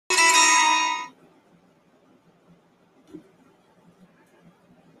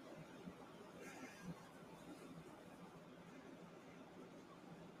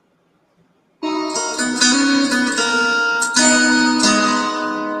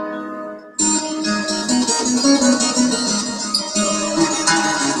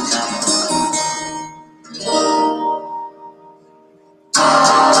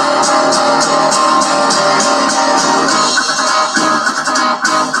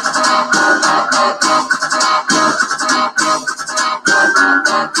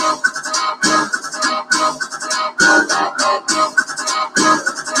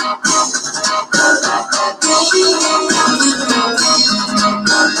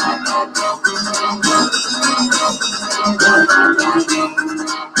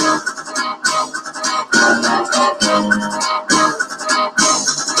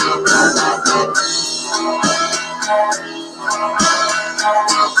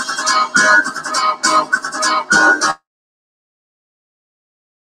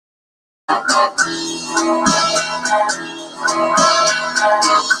Grab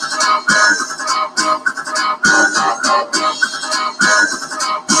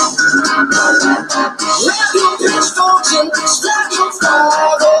your pitchforks and stack your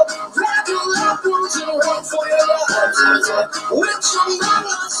fire. Grab your loved ones and run for your lives. Witch among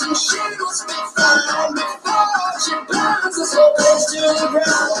us and she must be found before she burns us all close to the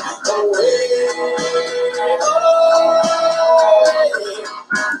ground. Away,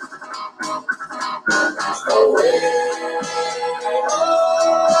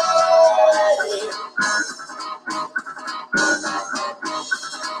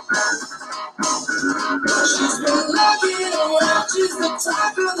 she's been looking around, she's the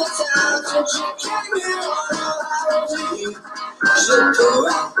talk of the town, and she came here on her Halloween. She'll go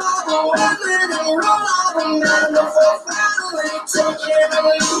out by the women and roll out the men before finally taking a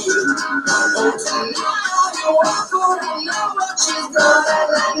lead. Oh, tonight I'll be walking, I know what she's done,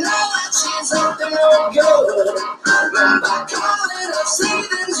 and I know that she's up to no good. And by calling her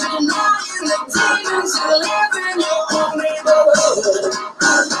Satans, denying the demons who live in your own neighborhood.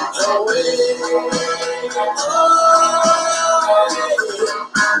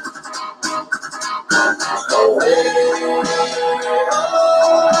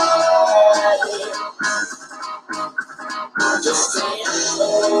 Just stay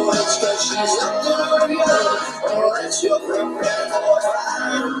home, it's 'cause she's up to no good, unless you're prepared for a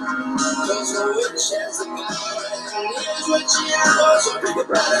fight. 'Cause the witch has the power and is witchy hours, so you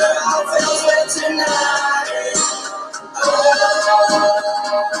better off elsewhere tonight.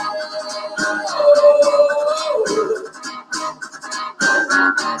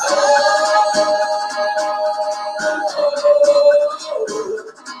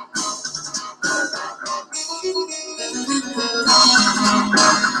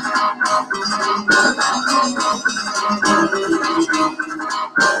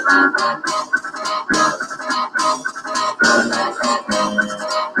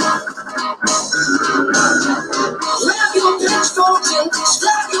 Grab your pitchforks and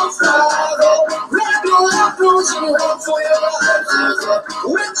stack your fire. Grab your loved ones and run for your lives.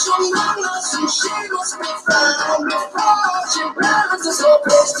 Witch among us and she must be found before she burns us all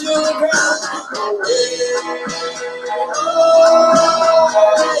close to the ground.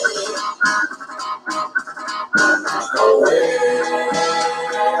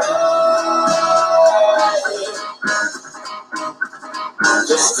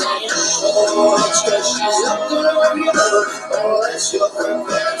 Just stay home, it's 'cause she's up to no good, unless you're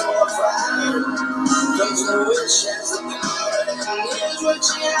prepared for a fight. 'Cause the witch has the power and is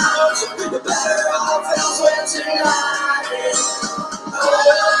witchy hours, so you better off elsewhere tonight.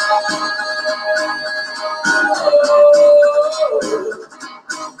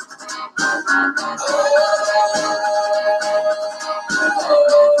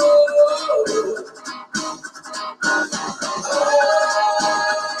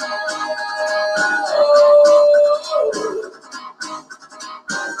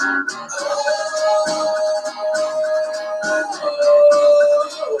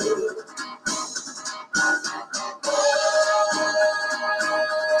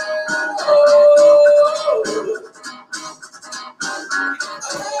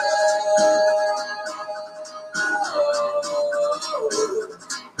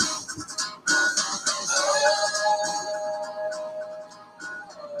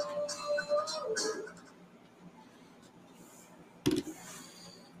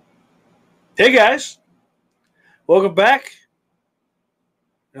 Hey guys, welcome back.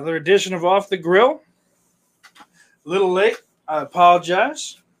 Another edition of Off the Grill. A little late, I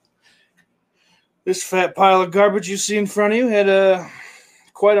apologize. This fat pile of garbage you see in front of you had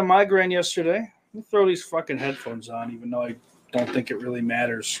quite a migraine yesterday. Let me throw these fucking headphones on, even though I don't think it really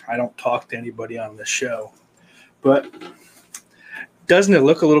matters. I don't talk to anybody on this show. But doesn't it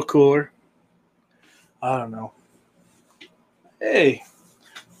look a little cooler? I don't know. Hey.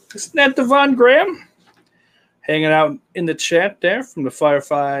 Isn't that Devon Graham? Hanging out in the chat there from the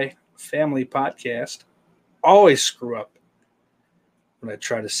Firefly Family Podcast. Always screw up when I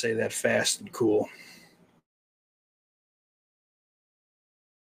try to say that fast and cool.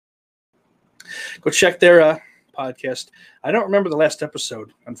 Go check their podcast. I don't remember the last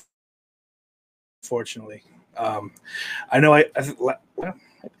episode, unfortunately. I know I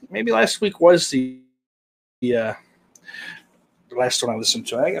maybe last week was the last one I listened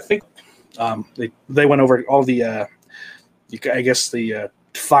to. I think they went over all the I guess the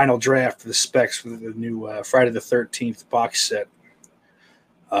final draft, the specs for the new Friday the 13th box set.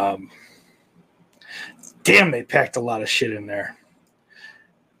 Damn, they packed a lot of shit in there.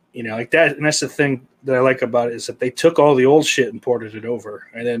 You know, like that, and that's the thing that I like about it is that they took all the old shit and ported it over,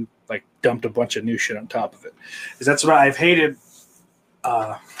 and then like dumped a bunch of new shit on top of it. Because that's what I've hated.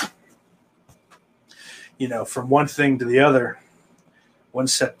 You know, from one thing to the other, one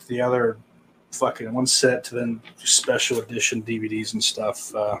set to the other, fucking one set to then special edition DVDs and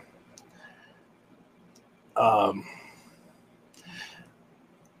stuff.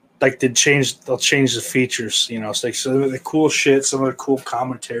 Like they'll change the features, you know. So like some of the cool shit, some of the cool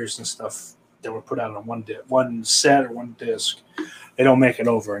commentaries and stuff that were put out on one set or one disc, they don't make it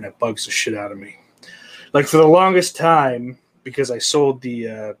over, and it bugs the shit out of me. Like for the longest time, because I sold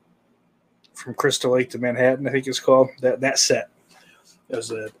the From Crystal Lake to Manhattan, I think it's called that set. It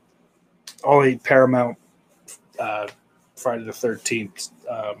was all 8 Paramount Friday the 13th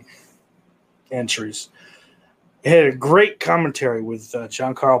entries. It had a great commentary with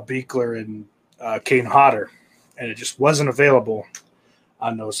John Carl Buechler and Kane Hodder, and it just wasn't available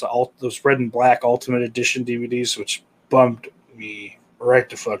on those red and black Ultimate Edition DVDs, which bummed me right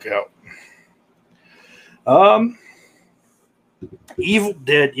the fuck out. Evil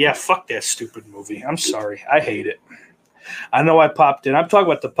Dead, yeah, fuck that stupid movie. I'm sorry, I hate it. I know I popped in. I'm talking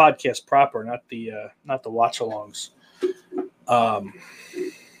about the podcast proper, not the watch-alongs.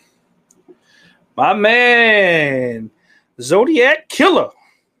 My man, Zodiac Killer.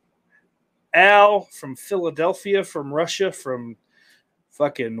 Al from Philadelphia, from Russia, from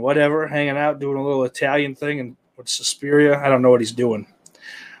fucking whatever, hanging out, doing a little Italian thing and with Suspiria. I don't know what he's doing.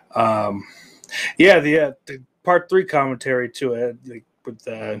 The part 3 commentary to it with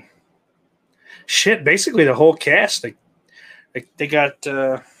basically the whole cast. They got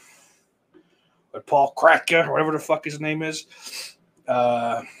Paul Kratka, or whatever the fuck his name is.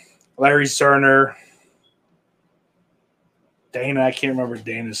 Larry Zerner, Dana. I can't remember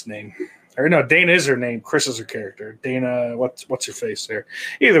Dana's name. Or no, Dana is her name. Chris is her character. Dana, what's her face there?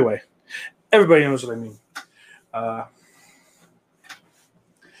 Either way, everybody knows what I mean.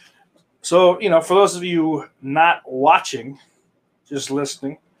 So, you know, for those of you not watching, just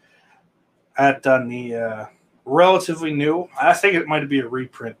listening, I've done the relatively new. I think it might be a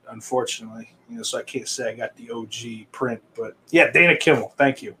reprint, unfortunately. You know, so I can't say I got the OG print, but yeah, Dana Kimmel.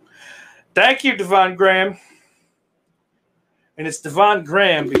 Thank you. Thank you, Devon Graham. And it's Devon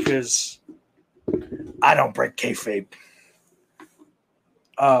Graham because I don't break kayfabe.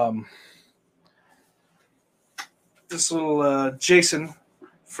 This little Jason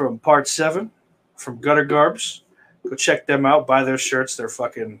from Part 7 from Gutter Garbs. Go check them out. Buy their shirts. They're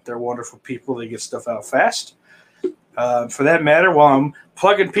wonderful people. They get stuff out fast. For that matter, while I'm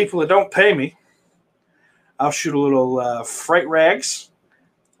plugging people that don't pay me, I'll shoot a little Fright Rags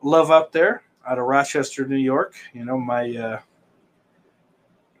love out there out of Rochester, New York. You know, my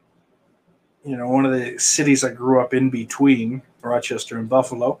one of the cities I grew up in between Rochester and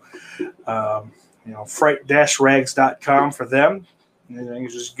Buffalo. Fright-rags.com for them. And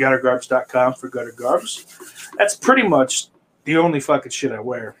just guttergarbs.com for Gutter Garbs. That's pretty much the only fucking shit I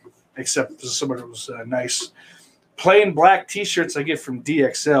wear, except for some of those nice plain black t-shirts I get from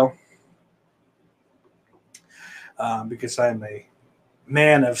DXL. Because I'm a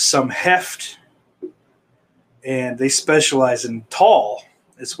man of some heft, and they specialize in tall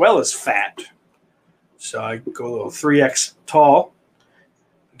as well as fat. So I go a little 3X tall,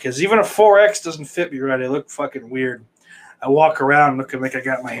 because even a 4X doesn't fit me right. I look fucking weird. I walk around looking like I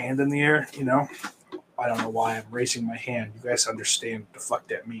got my hand in the air, you know. I don't know why I'm raising my hand. You guys understand what the fuck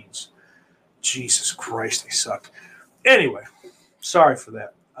that means. Jesus Christ, they suck. Anyway, sorry for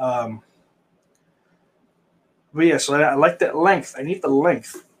that. But yeah, so I like that length. I need the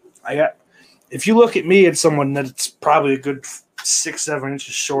length. If you look at me and someone that's probably a good 6-7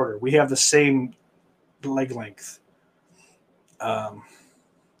 inches shorter, we have the same leg length.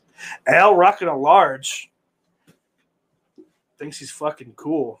 Al rocking a large thinks he's fucking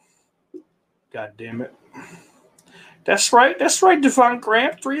cool. God damn it. That's right, Devon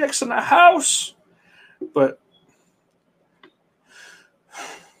Graham, 3X in the house. But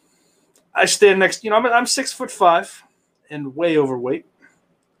I stand next, I'm 6'5" and way overweight.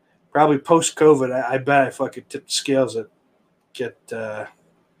 Probably post-COVID, I bet I fucking tipped the scales at get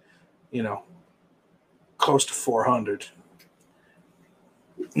close to 400.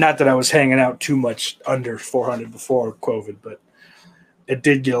 Not that I was hanging out too much under 400 before COVID, but it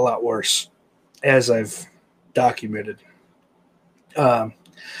did get a lot worse, as I've documented. But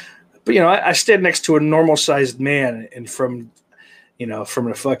I stand next to a normal-sized man, and from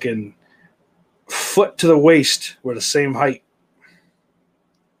the fucking foot to the waist, we're the same height.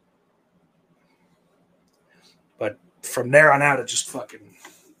 But from there on out,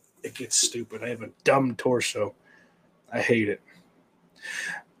 it gets stupid. I have a dumb torso. I hate it.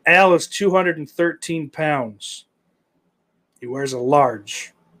 Al is 213 pounds. He wears a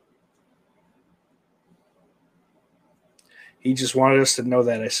large. He just wanted us to know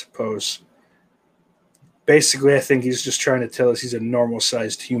that, I suppose. Basically, I think he's just trying to tell us he's a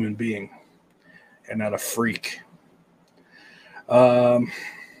normal-sized human being and not a freak. So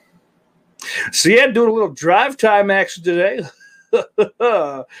yeah, doing a little drive time action today.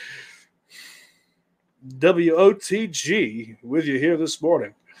 WOTG with you here this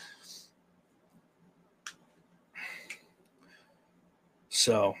morning.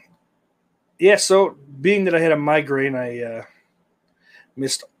 So, yeah, so being that I had a migraine, I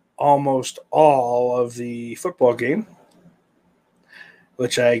missed almost all of the football game,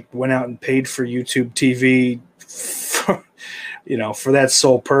 which I went out and paid for YouTube TV for, for that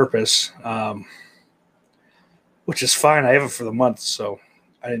sole purpose, which is fine. I have it for the month, so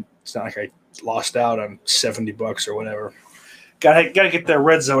it's not like I lost out on $70 or whatever. Gotta get that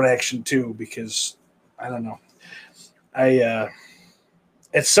red zone action too, because I don't know.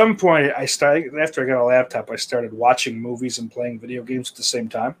 At some point after I got a laptop, I started watching movies and playing video games at the same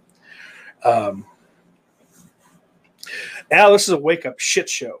time. Al, this is a wake-up shit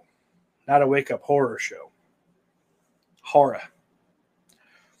show, not a wake-up horror show. Horror.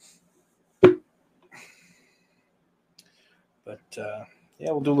 But,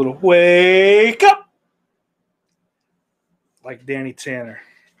 yeah, we'll do a little wake up like Danny Tanner.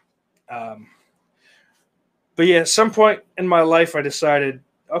 But, yeah, at some point in my life, I decided,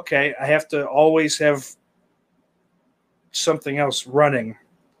 okay, I have to always have something else running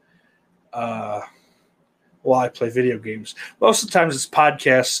while I play video games. Most of the times it's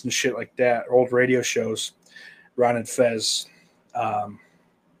podcasts and shit like that, or old radio shows, Ron and Fez, old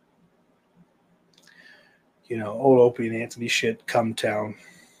Opie and Anthony shit, Come Town.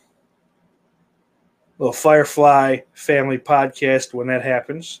 Little Firefly family podcast when that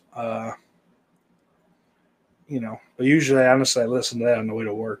happens. But usually, honestly, I listen to that on the way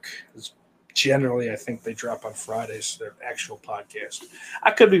to work. Generally, I think they drop on Fridays, their actual podcast.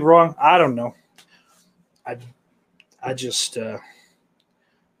 I could be wrong. I don't know. I just,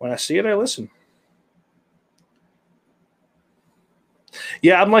 when I see it, I listen.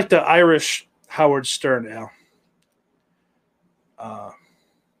 Yeah, I'm like the Irish Howard Stern now.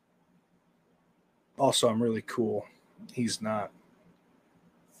 Also, I'm really cool. He's not.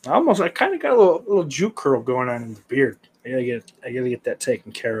 I kind of got a little juke curl going on in the beard. I gotta get that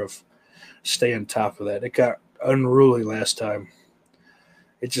taken care of. Stay on top of that. It got unruly last time.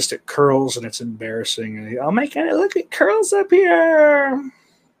 It curls and it's embarrassing. And I'll make it look at curls up here.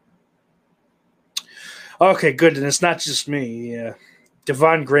 Okay, good. And it's not just me.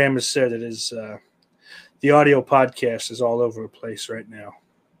 Devon Graham has said it is. The audio podcast is all over the place right now.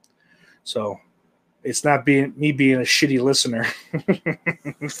 So it's not me being a shitty listener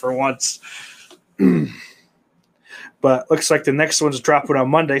for once. But looks like the next one's dropping on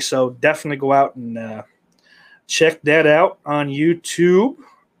Monday, so definitely go out and check that out on YouTube.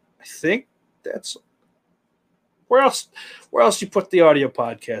 I think that's where else you put the audio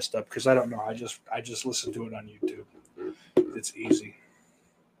podcast up, because I don't know. I just listen to it on YouTube. It's easy.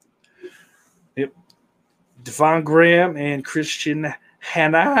 Yep. Devon Graham and Christian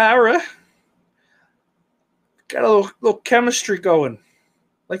Hanahara got a little chemistry going,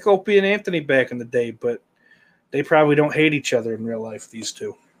 like Opie and Anthony back in the day, but they probably don't hate each other in real life, these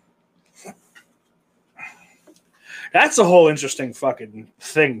two. That's a whole interesting fucking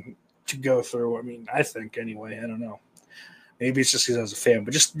thing to go through. I mean, I think anyway. I don't know. Maybe it's just because I was a fan,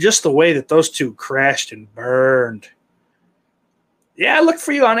 but just the way that those two crashed and burned. Yeah, I looked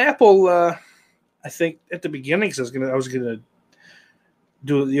for you on Apple. I think at the beginning, because I was gonna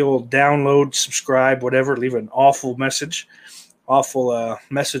do the old download, subscribe, whatever, leave an awful message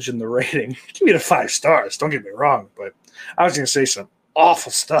in the rating. Give me the 5 stars. Don't get me wrong, but I was gonna say some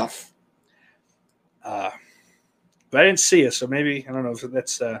awful stuff. But I didn't see it, so maybe I don't know if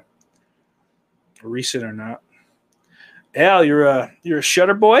that's recent or not. Al, you're a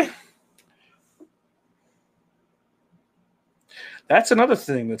Shutter boy. That's another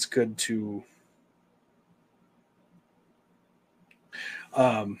thing that's good to.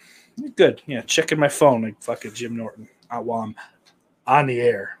 Good. Yeah, checking my phone like fucking Jim Norton while I'm on the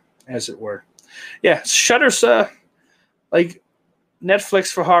air, as it were. Yeah, Shutter's like Netflix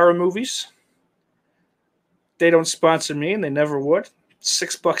for horror movies. They don't sponsor me, and they never would.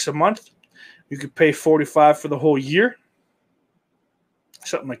 $6 a month. You could pay $45 for the whole year,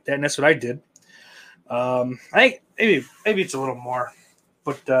 something like that. And that's what I did. I think maybe it's a little more,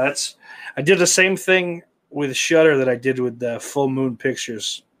 but I did the same thing with Shudder that I did with Full Moon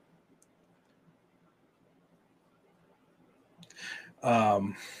Pictures.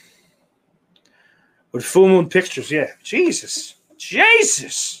 With Full Moon Pictures, yeah. Jesus.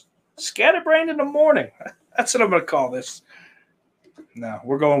 Scatterbrained in the morning. That's what I'm going to call this. No,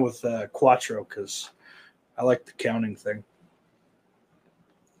 we're going with Quattro because I like the counting thing.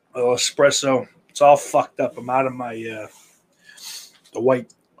 Oh, espresso. It's all fucked up. I'm out of my the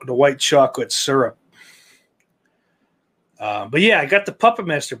white chocolate syrup. But yeah, I got the Puppet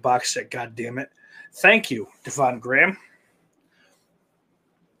Master box set. God damn it! Thank you, Devon Graham.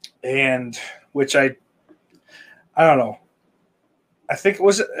 And which I don't know. I think it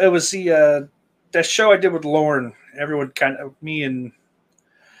was the that show I did with Lauren. Everyone kind of, me and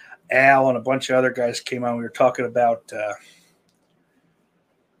Al and a bunch of other guys came on. We were talking about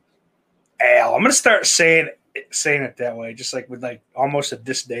Al. I'm gonna start saying it that way, just like with like almost a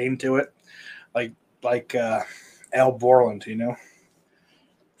disdain to it, like Al Borland, you know,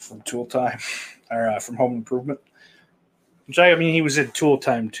 from Tool Time or from Home Improvement. Which I mean, he was in Tool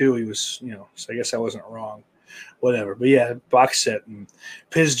Time too. He was, you know, so I guess I wasn't wrong. Whatever. But yeah, box set. And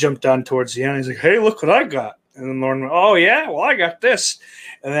Piz jumped on towards the end. He's like, hey, look what I got. And then Lauren went, oh, yeah? Well, I got this.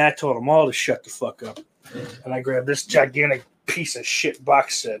 And then I told them all to shut the fuck up. And I grabbed this gigantic piece of shit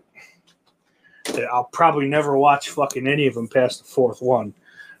box set that I'll probably never watch fucking any of them past the fourth one.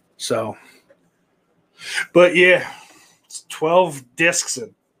 So, but yeah, it's 12 discs of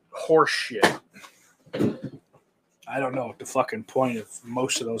horse shit. I don't know what the fucking point of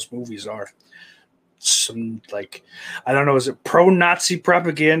most of those movies are. Some, like, I don't know, is it pro-Nazi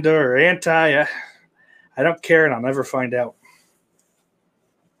propaganda or anti? I don't care, and I'll never find out.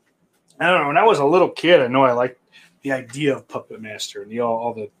 I don't know. When I was a little kid, I know I liked the idea of Puppet Master and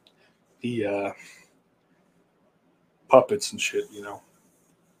all the puppets and shit, you know.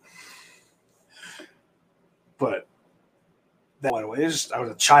 But that went away. I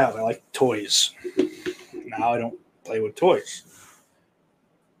was a child. I liked toys. Now I don't play with toys.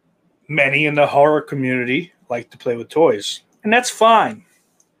 Many in the horror community like to play with toys, and that's fine.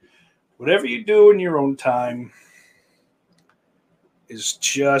 Whatever you do in your own time is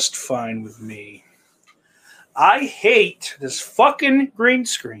just fine with me. I hate this fucking green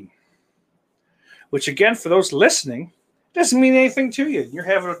screen, which again, for those listening, doesn't mean anything to you. You're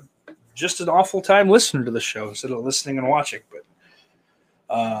having just an awful time listening to the show instead of listening and watching.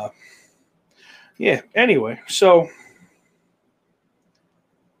 But yeah, anyway, so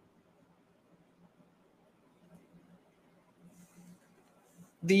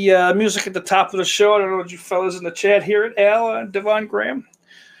the music at the top of the show, I don't know what you fellas in the chat hear it, Al and Devon Graham.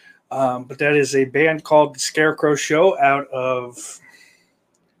 But that is a band called The Scarecrow Show out of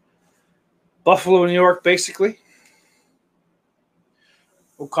Buffalo, New York, basically.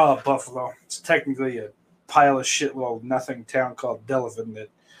 We'll call it Buffalo. It's technically a pile of shit little nothing town called Delavan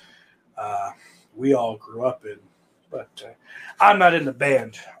that we all grew up in. But I'm not in the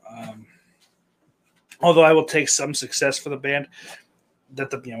band. Although I will take some success for the band. That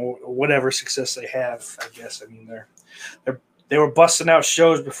whatever success they have, I guess. I mean, they were busting out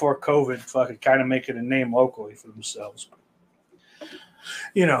shows before COVID, fucking kind of making a name locally for themselves.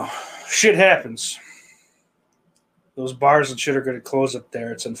 You know, shit happens. Those bars and shit are going to close up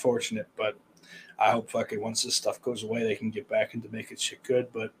there. It's unfortunate, but I hope fucking once this stuff goes away, they can get back into making shit good.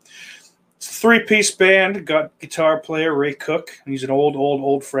 But it's a 3-piece band. Got guitar player Ray Cook. He's an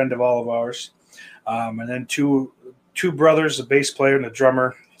old friend of all of ours. And then two brothers, a bass player and a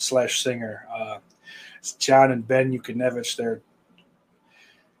drummer / singer. It's John and Ben Yukonevich. They're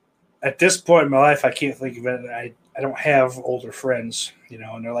at this point in my life, I can't think of it. I don't have older friends, you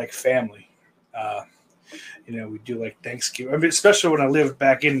know, and they're like family. You know, we do like Thanksgiving. I mean, especially when I lived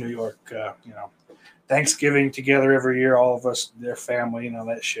back in New York, you know, Thanksgiving together every year, all of us, their family, you know,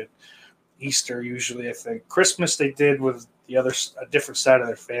 that shit. Easter, usually, I think. Christmas, they did with a different side of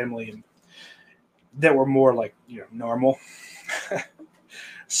their family, and that were more like, you know, normal.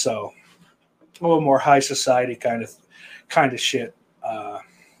 So a little more high society kind of shit.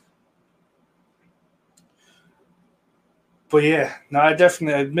 But yeah, no,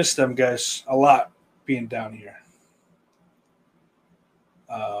 I miss them guys a lot being down here.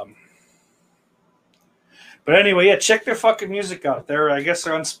 But anyway, yeah, check their fucking music out. I guess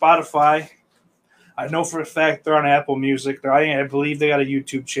they're on Spotify. I know for a fact they're on Apple Music. I believe they got a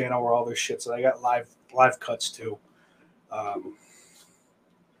YouTube channel where all their shit. So they got live cuts too.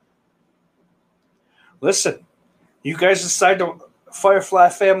 Listen, you guys decide to Firefly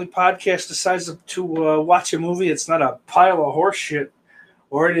Family Podcast decides to watch a movie. It's not a pile of horse shit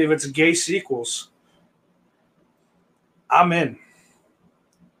or any of its gay sequels. I'm in.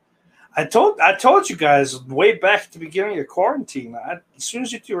 I told you guys way back at the beginning of quarantine. As soon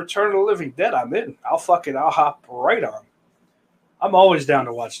as you do Return of the Living Dead, I'm in. I'll hop right on. I'm always down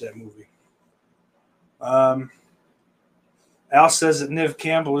to watch that movie. Al says that Neve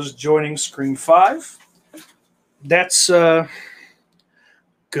Campbell is joining Scream 5. That's good,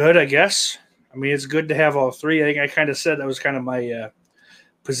 I guess. I mean, it's good to have all three. I think I kind of said that was kind of my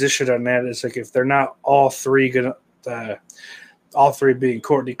position on that. It's like if they're not all three going to, all three being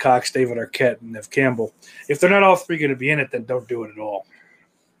Courtney Cox, David Arquette, and Neve Campbell, if they're not all three going to be in it, then don't do it at all.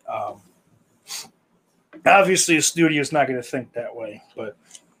 Obviously, a studio's not going to think that way, but,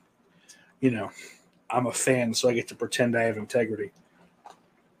 you know, I'm a fan, so I get to pretend I have integrity.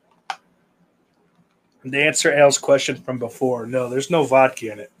 And to answer Al's question from before, no, there's no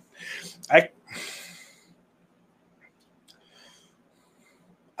vodka in it.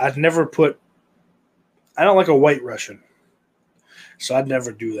 I'd never put – I don't like a white Russian, so I'd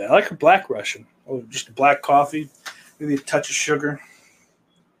never do that. I like a black Russian. Oh, just a black coffee, maybe a touch of sugar,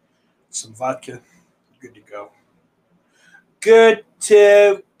 some vodka. Good to go. Good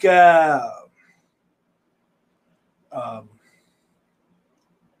to go.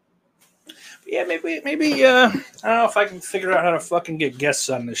 Yeah, maybe. I don't know if I can figure out how to fucking get guests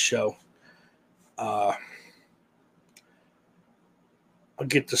on this show. I'll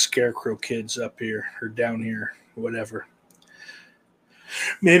get the Scarecrow kids up here or down here, whatever.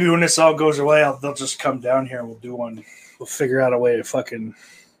 Maybe when this all goes away, they'll just come down here and we'll do one. We'll figure out a way to fucking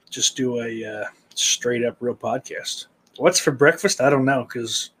just do a straight up real podcast. What's for breakfast? I don't know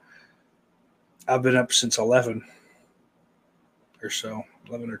because I've been up since 11 or so,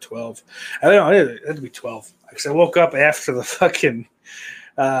 11 or 12. I don't know. It had to be 12 because I woke up after the fucking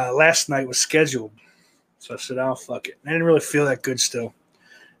last night was scheduled. So I said, "Oh, fuck it." I didn't really feel that good still.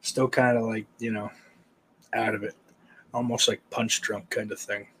 Still kind of like, you know, out of it. Almost like punch drunk kind of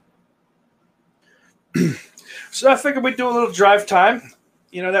thing. So I figured we'd do a little drive time.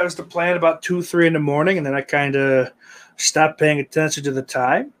 You know, that was the plan about 2, 3 in the morning. And then I kind of stopped paying attention to the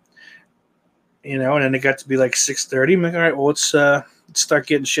time. You know, and then it got to be like 6:30. I'm like, all right, well, let's start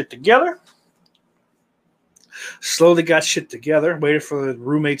getting shit together. Slowly got shit together. Waited for the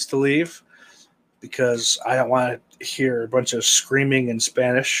roommates to leave because I don't want to hear a bunch of screaming in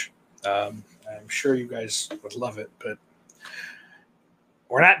Spanish. I'm sure you guys would love it, but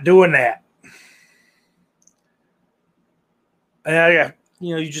we're not doing that. And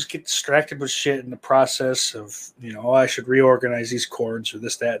you know, you just get distracted with shit in the process of, you know, I should reorganize these chords or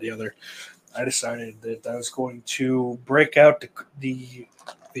this, that, the other. I decided that I was going to break out the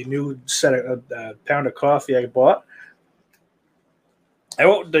new set of pound of coffee I bought. I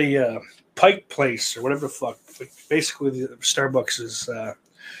bought the Pike Place or whatever the fuck. Basically, the Starbucks'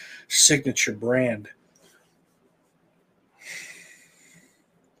 signature brand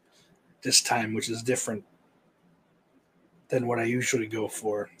this time, which is different than what I usually go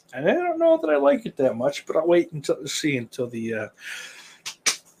for. And I don't know that I like it that much, but I'll wait until the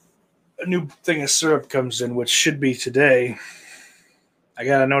a new thing of syrup comes in, which should be today. I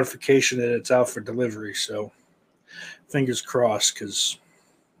got a notification that it's out for delivery, so fingers crossed, because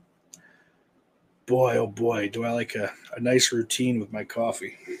boy, oh boy, do I like a nice routine with my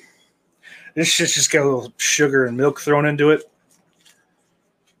coffee. This shit's just got a little sugar and milk thrown into it.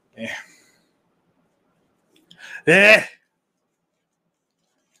 Yeah. Yeah.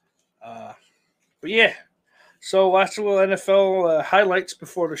 But yeah, so watch a little NFL highlights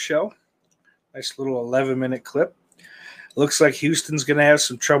before the show. Nice little 11-minute clip. Looks like Houston's going to have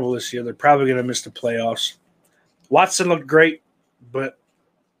some trouble this year. They're probably going to miss the playoffs. Watson looked great, but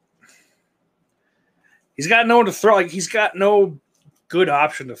he's got no one to throw. Like, he's got no good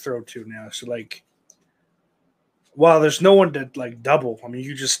option to throw to now. So, like, well, there's no one to, like, double. I mean,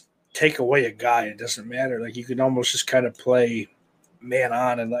 you just take away a guy. It doesn't matter. Like, you can almost just kind of play man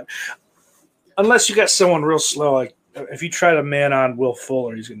on. And like, unless you got someone real slow, like, if you try to man on Will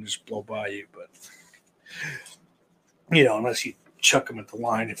Fuller, he's going to just blow by you. But, you know, unless you chuck him at the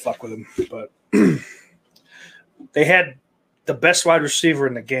line and fuck with him. But they had the best wide receiver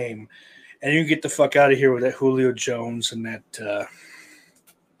in the game. And you can get the fuck out of here with that Julio Jones and that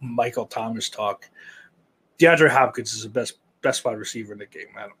Michael Thomas talk. DeAndre Hopkins is the best wide receiver in the game.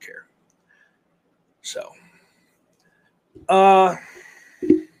 I don't care. So,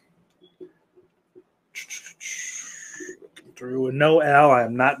 through and no, Al, I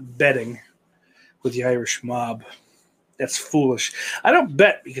am not betting with the Irish mob. That's foolish. I don't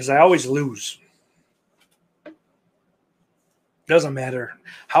bet because I always lose. Doesn't matter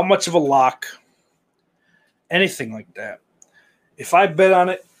how much of a lock, anything like that. If I bet on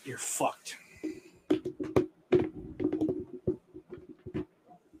it, you're fucked.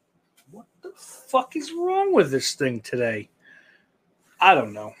 What the fuck is wrong with this thing today? I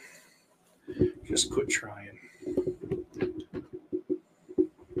don't know. Just quit trying.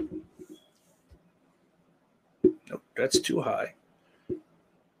 That's too high.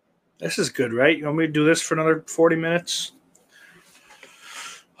 This is good, right? You want me to do this for another 40 minutes?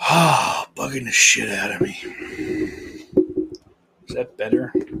 Oh, bugging the shit out of me. Is that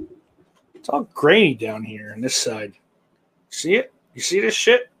better? It's all grainy down here on this side. See it? You see this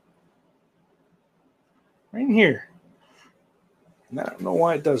shit? Right in here. And I don't know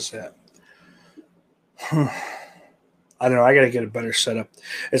why it does that. I don't know. I got to get a better setup.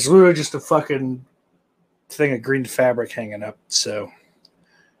 It's literally just a fucking thing of green fabric hanging up. So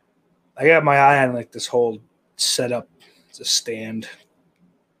I got my eye on like this whole setup. It's a stand.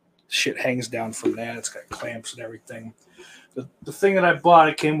 Shit hangs down from that. It's got clamps and everything. The thing that I bought,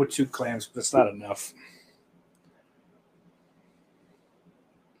 it came with 2 clamps, but it's not enough.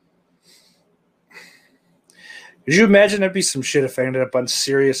 Could you imagine that'd be some shit if I ended up on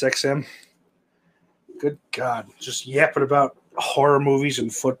Sirius XM? Good God. Just yapping about horror movies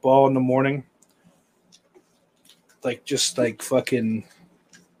and football in the morning. Just fucking...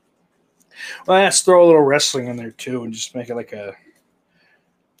 Well, let's throw a little wrestling in there, too, and just make it like a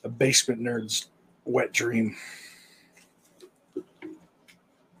basement nerd's wet dream.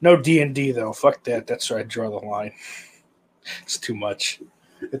 No D&D, though. Fuck that. That's where I draw the line. It's too much.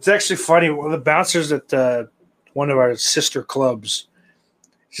 It's actually funny. One of the bouncers at one of our sister clubs,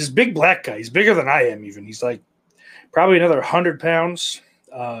 he's this big black guy. He's bigger than I am, even. He's like probably another 100 pounds.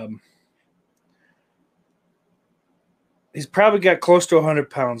 He's probably got close to 100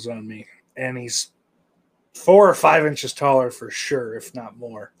 pounds on me. And he's 4 or 5 inches taller for sure, if not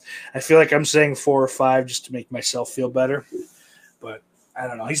more. I feel like I'm saying 4 or 5 just to make myself feel better. But I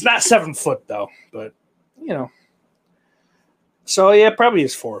don't know. He's not 7 foot, though. But, you know. So, yeah, probably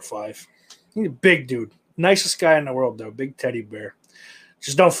is 4 or 5. He's a big dude. Nicest guy in the world, though. Big teddy bear.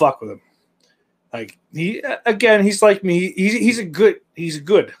 Just don't fuck with him. Like, he's like me. He's a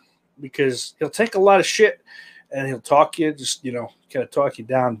good because he'll take a lot of shit and he'll talk you, just, kind of talk you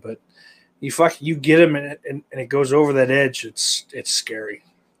down. But you get him and it goes over that edge. It's scary.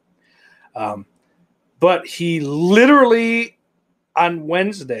 But he literally on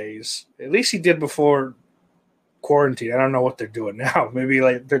Wednesdays, at least he did before quarantine. I don't know what they're doing now. Maybe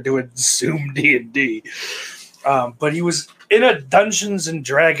like they're doing Zoom D&D. But he was in a Dungeons and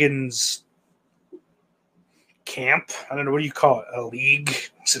Dragons camp. I don't know, what do you call it? A league?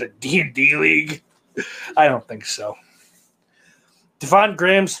 Is it a D&D league? I don't think so. Devon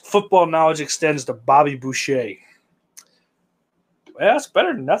Graham's football knowledge extends to Bobby Boucher. Well, that's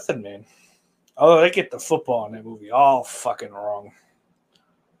better than nothing, man. Although they get the football in that movie all fucking wrong.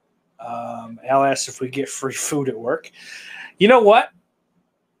 Al asked if we get free food at work. You know what?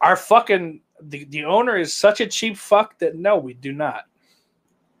 Our fucking the owner is such a cheap fuck that no, we do not.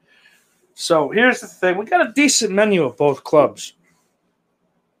 So here's the thing: we got a decent menu at both clubs.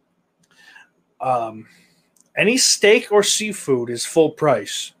 Any steak or seafood is full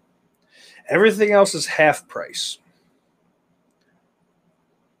price. Everything else is half price.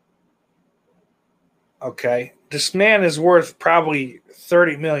 Okay, this man is worth probably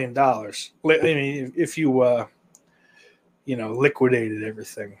 $30 million. I mean, if you, liquidated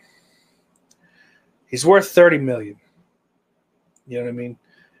everything, he's worth $30 million. You know what I mean?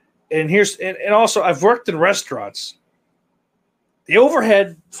 And also, I've worked in restaurants. The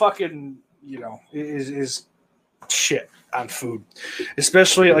overhead, fucking, is shit on food,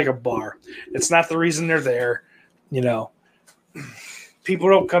 especially like a bar. It's not the reason they're there. People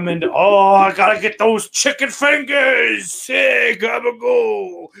don't come into, I gotta get those chicken fingers. Hey, gotta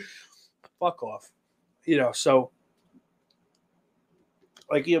go. Fuck off. So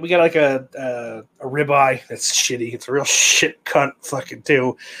like, we got like a ribeye that's shitty. It's a real shit cunt fucking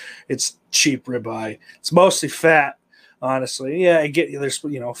too. It's cheap ribeye. It's mostly fat, honestly. Yeah, I get there's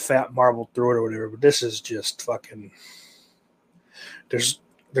fat marbled through it or whatever, but this is just fucking. There's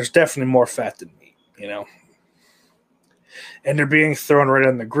definitely more fat than meat, And they're being thrown right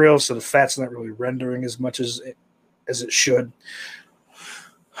on the grill, so the fat's not really rendering as much as it should.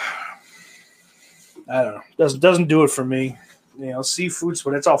 I don't know. Doesn't do it for me. Seafoods,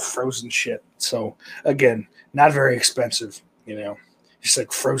 but it's all frozen shit. So again, not very expensive. Just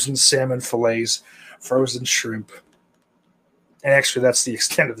like frozen salmon fillets, frozen shrimp, and actually that's the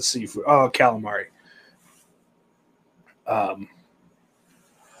extent of the seafood. Oh, calamari.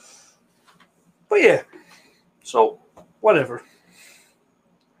 But yeah, so whatever.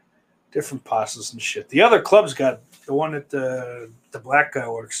 Different pastas and shit. The other club's got the one that the black guy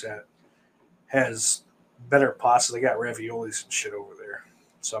works at has better pasta. They got raviolis and shit over there.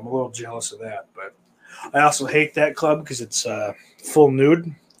 So I'm a little jealous of that. But I also hate that club because it's full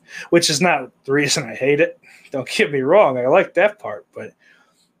nude, which is not the reason I hate it. Don't get me wrong. I like that part. But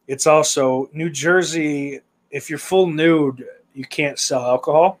it's also New Jersey if you're full nude, you can't sell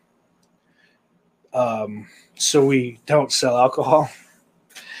alcohol. So we don't sell alcohol.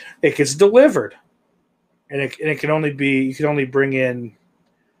 It gets delivered, and it can only be, you can only bring in,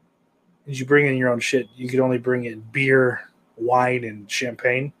 as you bring in your own shit, you can only bring in beer, wine, and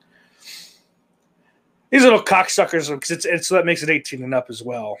champagne. These little cocksuckers, because it's that makes it 18 and up as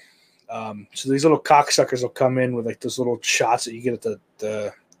well. So these little cocksuckers will come in with like those little shots that you get at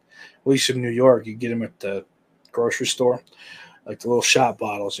the at least in New York, you get them at the grocery store, like the little shot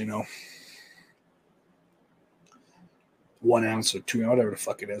bottles, 1 ounce or 2 ounce, whatever the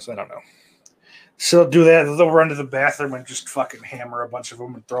fuck it is. I don't know. So they'll do that. They'll run to the bathroom and just fucking hammer a bunch of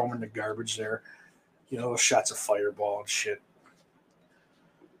them and throw them in the garbage there. Those shots of Fireball and shit.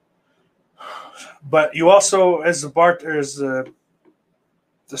 But you also, as the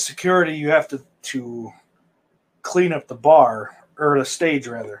security, you have to clean up the bar, or the stage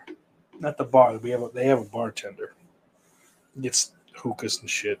rather, not the bar. They have a bartender. Gets hookahs and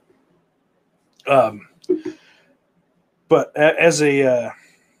shit. But as I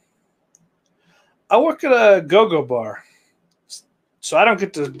work at a go-go bar, so I don't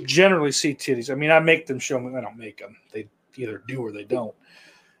get to generally see titties. I mean, I make them show me. I don't make them. They either do or they don't.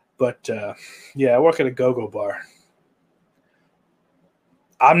 But, I work at a go-go bar.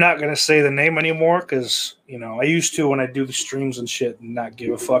 I'm not going to say the name anymore because, I used to when I do the streams and shit and not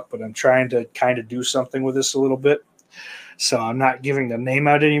give a fuck, but I'm trying to kind of do something with this a little bit. So I'm not giving the name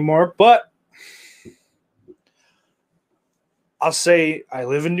out anymore. But I'll say I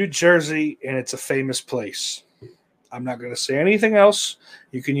live in New Jersey and it's a famous place. I'm not going to say anything else.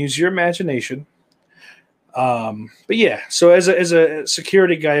 You can use your imagination. But yeah, so as a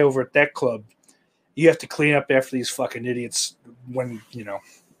security guy over at that club, you have to clean up after these fucking idiots when,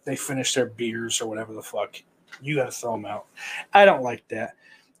 they finish their beers or whatever the fuck. You got to throw them out. I don't like that.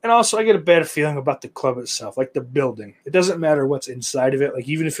 And also, I get a bad feeling about the club itself, like the building. It doesn't matter what's inside of it. Like,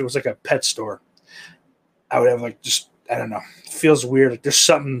 even if it was like a pet store, I would have I don't know. It feels weird. Like there's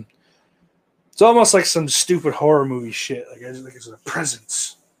something. It's almost like some stupid horror movie shit. Like it's a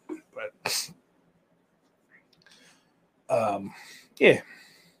presence. But yeah,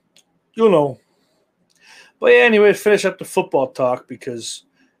 But yeah, anyway, finish up the football talk because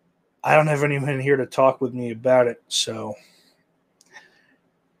I don't have anyone here to talk with me about it. So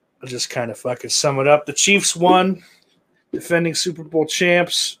I'll just kind of fucking sum it up. The Chiefs won, defending Super Bowl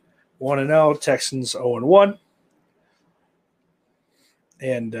champs, 1-0. Texans 0-1,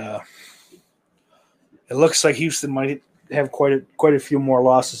 and it looks like Houston might have quite a few more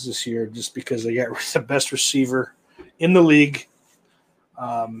losses this year, just because they got the best receiver in the league.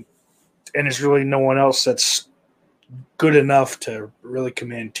 And there's really no one else that's good enough to really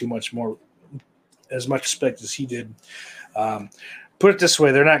command as much respect as he did. Put it this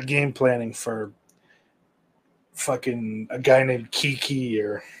way, they're not game planning for fucking a guy named Kiki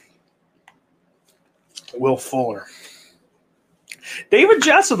or Will Fuller. David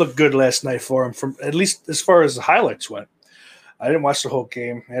Johnson looked good last night for him, from at least as far as the highlights went. I didn't watch the whole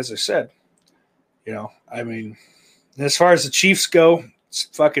game, as I said. I mean, as far as the Chiefs go, it's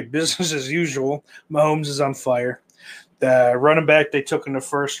fucking business as usual. Mahomes is on fire. The running back they took in the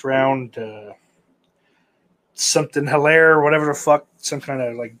first round, something Hilaire, whatever the fuck, some kind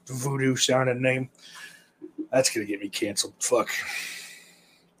of like voodoo sounding name. That's going to get me canceled. Fuck.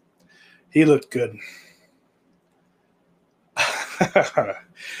 He looked good.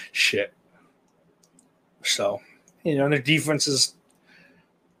 Shit. So, their defense is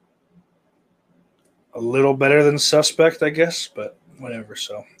a little better than suspect, I guess, but whatever.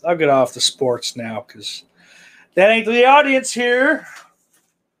 So I'll get off the sports now because that ain't the audience here.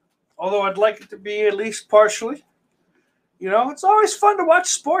 Although I'd like it to be at least partially. It's always fun to watch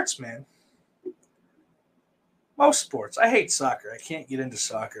sports, man. Most sports. I hate soccer. I can't get into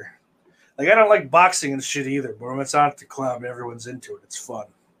soccer. Like, I don't like boxing and shit either, but when it's on at the club, everyone's into it. It's fun.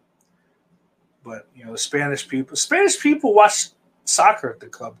 But, the Spanish people watch soccer at the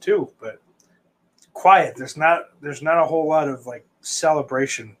club too, but quiet. There's not a whole lot of, like,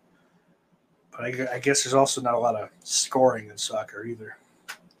 celebration. But I guess there's also not a lot of scoring in soccer either.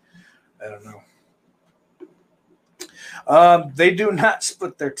 I don't know. They do not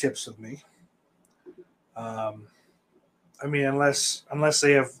split their tips with me. I mean, unless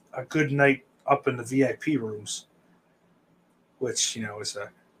they have a good night up in the VIP rooms, which, is a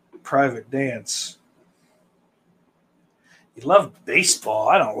private dance. You love baseball.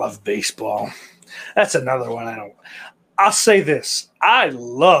 I don't love baseball. That's another one I'll say this. I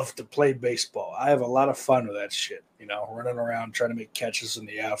love to play baseball. I have a lot of fun with that shit, running around trying to make catches in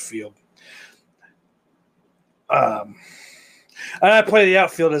the outfield. And I play the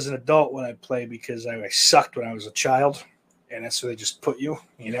outfield as an adult when I play because I sucked when I was a child, and that's where they just put you.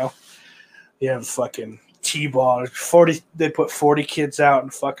 You know, you have fucking T-ball. 40. They put 40 kids out in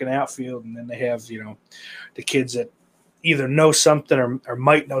fucking outfield, and then they have the kids that either know something or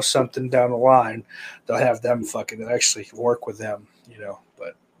might know something down the line. They'll have them fucking actually work with them.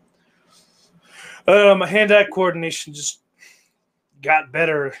 But my hand-eye coordination just got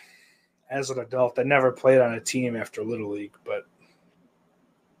better as an adult. I never played on a team after Little League, but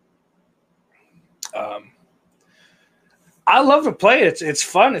I love to play it. It's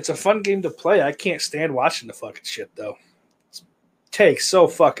fun. It's a fun game to play. I can't stand watching the fucking shit, though. It takes so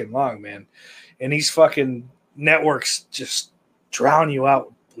fucking long, man. And these fucking networks just drown you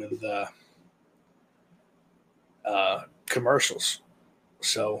out with commercials.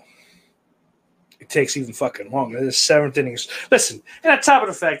 So it takes even fucking longer. This seventh innings. Listen, and on top of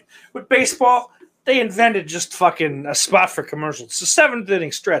the fact, with baseball, they invented just fucking a spot for commercials. It's a seventh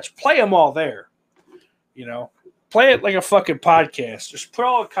inning stretch. Play them all there. Play it like a fucking podcast. Just put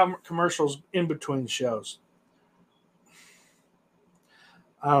all the commercials in between shows.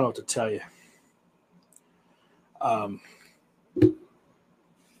 I don't know what to tell you.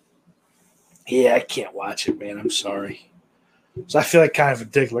 Yeah, I can't watch it, man. I'm sorry. So I feel like kind of a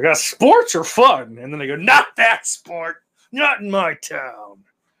dick. Like, sports are fun. And then they go, not that sport. Not in my town.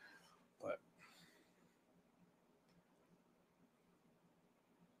 But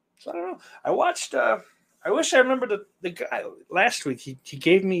so I don't know. I watched I wish I remember the guy last week. He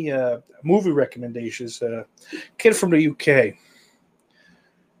gave me movie recommendations. Kid from the UK. It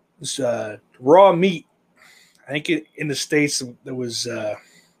was Raw Meat. I think in the States there was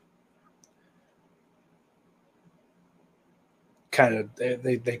kind of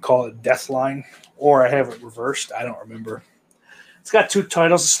they call it Deathline, or I have it reversed. I don't remember. It's got 2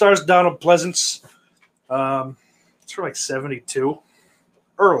 titles. It stars Donald Pleasance. It's from like 72,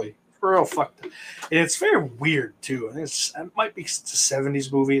 early. Real fucked up. And it's very weird too. And it might be a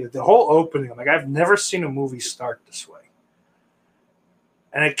 70s movie. The whole opening, like, I've never seen a movie start this way.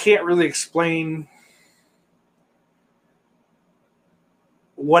 And I can't really explain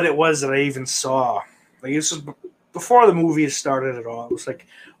what it was that I even saw. Like, this was before the movie started at all. It was like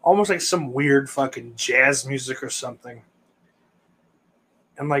almost like some weird fucking jazz music or something.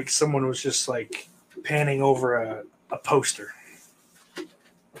 And like someone was just like panning over a poster.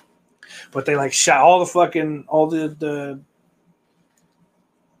 But they like shot all the titles and all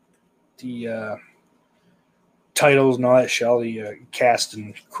that shit, all the cast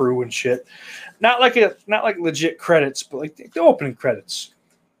and crew and shit. Not like legit credits, but like the opening credits.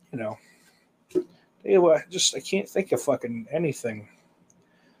 I can't think of fucking anything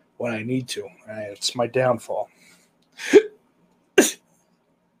when I need to. It's my downfall. And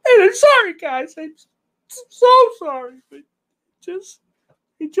I'm sorry, guys. I'm so sorry, but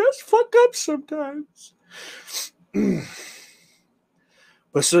you just fuck up sometimes.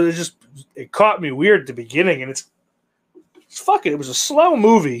 But so it caught me weird at the beginning, and it's fucking. It was a slow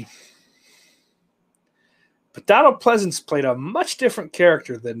movie, but Donald Pleasance played a much different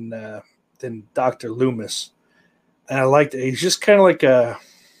character than Dr. Loomis, and I liked it. He's just kind of like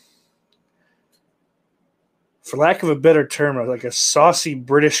for lack of a better term, like a saucy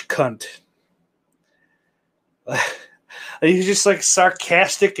British cunt. He's just like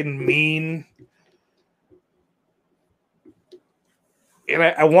sarcastic and mean. And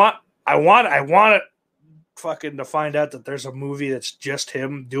I want it fucking to find out that there's a movie that's just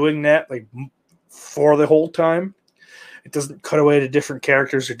him doing that, like, for the whole time. It doesn't cut away to different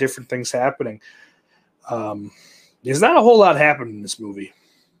characters or different things happening. There's not a whole lot happening in this movie.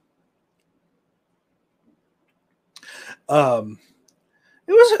 It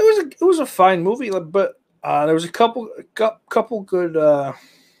was a fine movie, but there was a couple good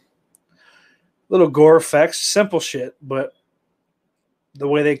little gore effects, simple shit, but the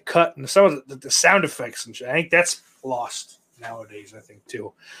way they cut and some of the sound effects and shit, I think that's lost nowadays. I think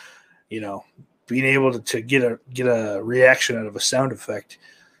too, being able to get a reaction out of a sound effect.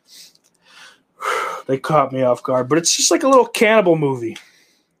 They caught me off guard, but it's just like a little cannibal movie,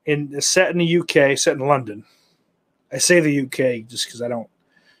 set in the UK, set in London. I say the UK just because I don't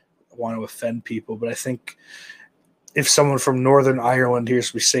want to offend people, but I think if someone from Northern Ireland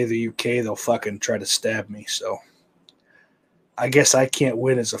hears me say the UK, they'll fucking try to stab me. So I guess I can't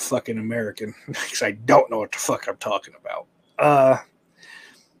win as a fucking American because I don't know what the fuck I'm talking about.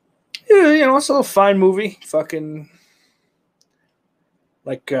 It's a little fine movie. Fucking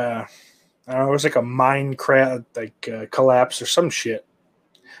like I don't know, it was like a mine collapse or some shit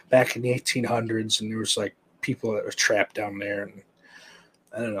back in the 1800s, and there was like people that were trapped down there, and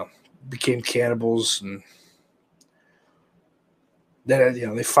I don't know, became cannibals, and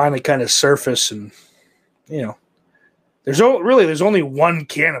then they finally kind of surface, and there's only one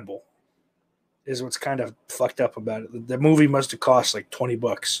cannibal. Is what's kind of fucked up about it. The movie must have cost like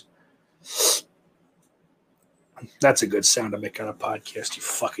 $20. That's a good sound to make on a podcast, you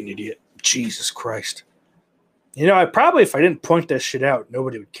fucking idiot. Jesus Christ. I probably, if I didn't point that shit out,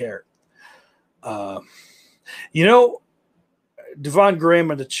 nobody would care. Devon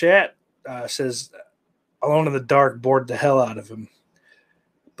Graham in the chat says Alone in the Dark bored the hell out of him,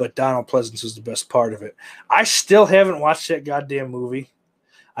 but Donald Pleasance was the best part of it. I still haven't watched that goddamn movie.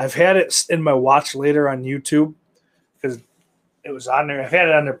 I've had it in my watch later on YouTube because it was on there. I've had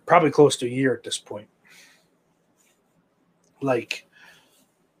it on there probably close to a year at this point.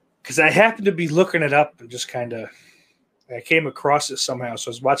 Because I happened to be looking it up and just kind of, I came across it somehow.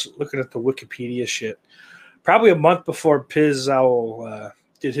 So I was looking at the Wikipedia shit. Probably a month before Piz Owl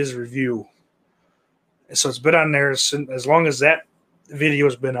did his review. And so it's been on there as long as that video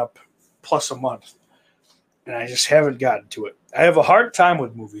has been up, plus a month. And I just haven't gotten to it. I have a hard time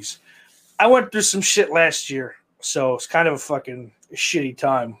with movies. I went through some shit last year, so it's kind of a fucking shitty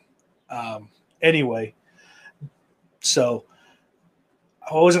time. Anyway, so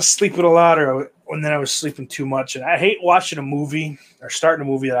I wasn't sleeping a lot, and then I was sleeping too much. And I hate watching a movie or starting a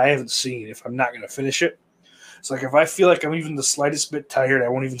movie that I haven't seen if I'm not going to finish it. It's like if I feel like I'm even the slightest bit tired, I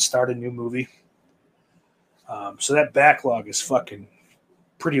won't even start a new movie. So that backlog is fucking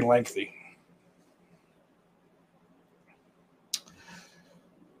pretty lengthy.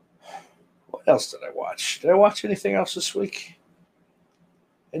 What else did I watch? Did I watch anything else this week?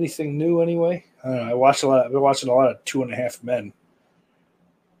 Anything new anyway? I don't know. I've been watching a lot of 2.5 Men.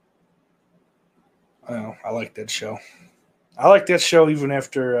 I don't know. I like that show. I like that show even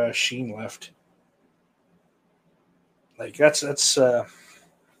after Sheen left. Like that's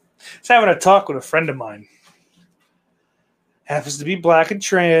having a talk with a friend of mine. Happens to be black and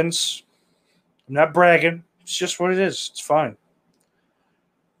trans. I'm not bragging. It's just what it is. It's fine.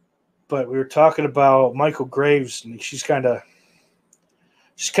 But we were talking about Michael Graves, and she's kind of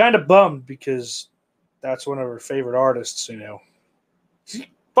bummed because that's one of her favorite artists. He's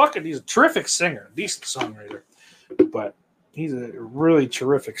a terrific singer, decent songwriter, but he's a really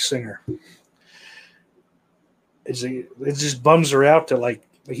terrific singer. It just bums her out that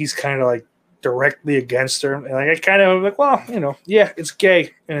he's kind of like directly against her, and I kind of like, well, yeah, it's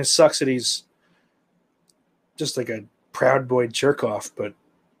gay, and it sucks that he's just like a proud boy jerk off, but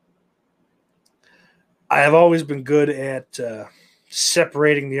I have always been good at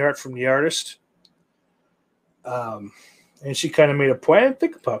separating the art from the artist. And she kind of made a point I didn't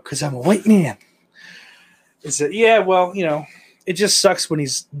think about because I'm a white man. It's that, yeah, well, it just sucks when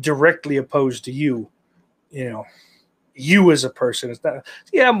he's directly opposed to you, you as a person. It's not,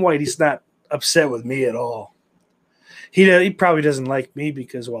 yeah, I'm white. He's not upset with me at all. He probably doesn't like me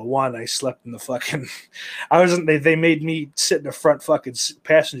because, well, one, I slept in the fucking, they made me sit in the front fucking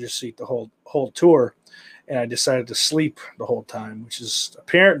passenger seat the whole tour. And I decided to sleep the whole time, which is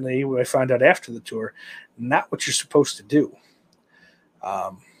apparently what I found out after the tour, not what you're supposed to do.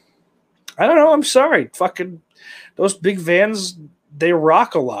 I don't know. I'm sorry. Fucking those big vans, they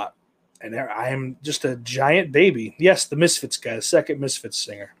rock a lot. And I am just a giant baby. Yes, the Misfits guy, the second Misfits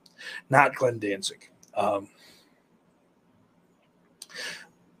singer, not Glenn Danzig. But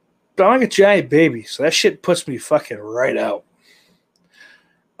I'm like a giant baby, so that shit puts me fucking right out.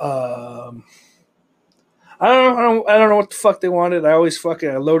 I don't know what the fuck they wanted. I always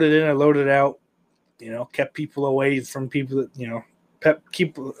I loaded in, I loaded out. Kept people away from people that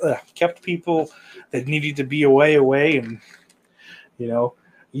kept people that needed to be away, and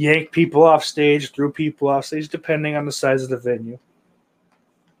yanked people off stage, threw people off stage, depending on the size of the venue.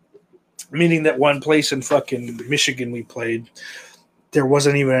 Meaning that one place in fucking Michigan we played, there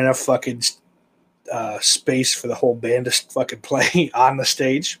wasn't even enough fucking space for the whole band to fucking play on the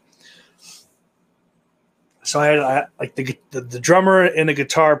stage. So I had like the drummer and the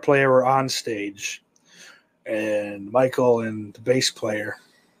guitar player were on stage, and Michael and the bass player,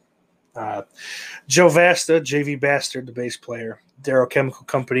 Joe Vasta, JV Bastard, the bass player, Darrow Chemical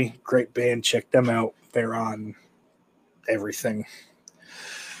Company, great band. Check them out. They're on everything.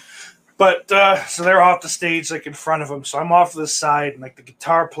 But so they're off the stage, like in front of them. So I'm off to the side, and like the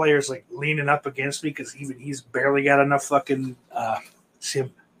guitar player's like leaning up against me because even he's barely got enough fucking. See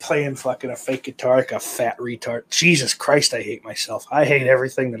him playing fucking a fake guitar like a fat retard. Jesus Christ, I hate myself. I hate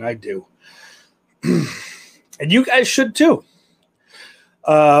everything that I do. And you guys should too.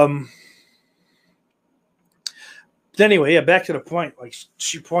 Anyway, yeah, back to the point. Like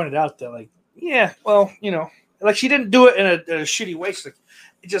she pointed out that, like, yeah, well, like she didn't do it in a shitty way. So, like,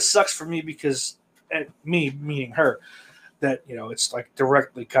 it just sucks for me because me, meaning her, that, it's like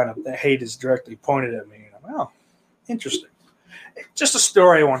directly kind of, the hate is directly pointed at me. And I'm like, oh, interesting. Just a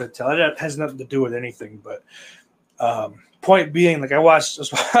story I wanted to tell. It has nothing to do with anything, but point being, like, I watched a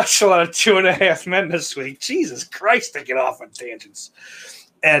lot of 2.5 Men this week. Jesus Christ, to get off on tangents.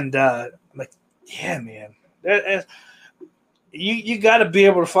 And I'm like, yeah, man. You got to be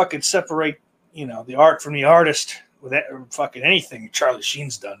able to fucking separate, the art from the artist with that, or fucking anything Charlie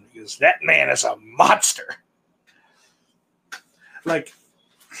Sheen's done, because that man is a monster. Like,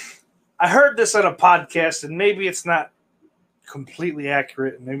 I heard this on a podcast, and maybe it's not completely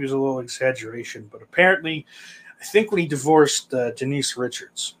accurate, and maybe it's a little exaggeration, but apparently, I think when he divorced Denise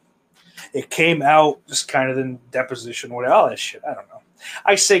Richards, it came out just kind of in deposition, all that shit. I don't know.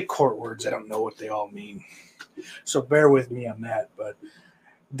 I say court words. I don't know what they all mean. So bear with me on that. But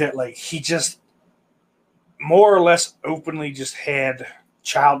that, like, he just more or less openly just had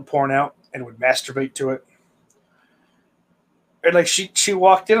child porn out and would masturbate to it. And like she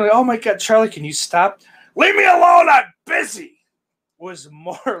walked in, like, oh my God, Charlie, can you stop? Leave me alone, I'm busy, was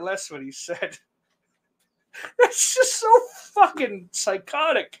more or less what he said. That's just so fucking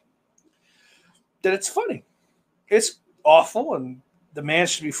psychotic that it's funny. It's awful, and the man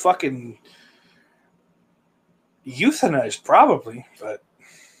should be fucking euthanized, probably, but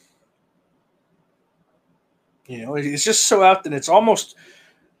it's just so out that it's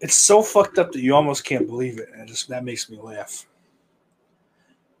so fucked up that you almost can't believe it, and that makes me laugh.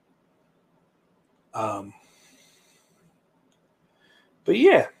 But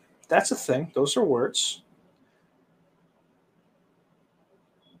yeah, that's a thing. Those are words.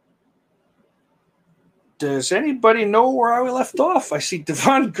 Does anybody know where I left off? I see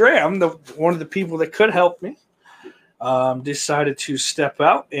Devon Graham, one of the people that could help me, decided to step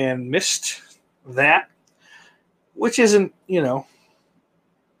out and missed that, which isn't,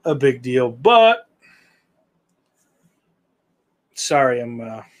 a big deal. But sorry,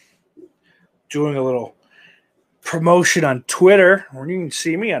 I'm doing a little promotion on Twitter, or you can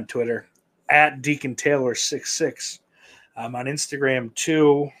see me on Twitter at Deacon Taylor 66. I'm on Instagram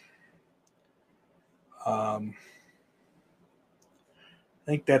too. I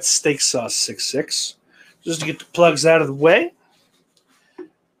think that's Steak Sauce 66. Just to get the plugs out of the way.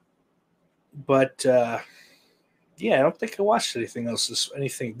 But yeah, I don't think I watched anything else.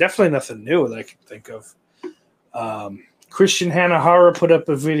 Definitely nothing new that I can think of. Christian Hanahara put up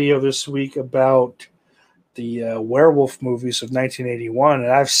a video this week about the werewolf movies of 1981,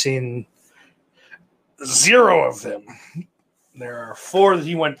 and I've seen 0 of them. There are 4 that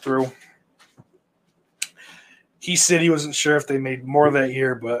he went through. He said he wasn't sure if they made more that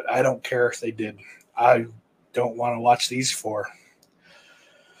year, but I don't care if they did. I don't want to watch these 4.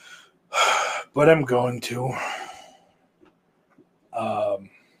 But I'm going to. But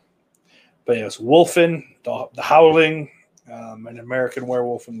yeah, it's Wolfen, The Howling, An American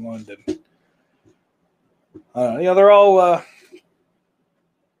Werewolf in London. They're all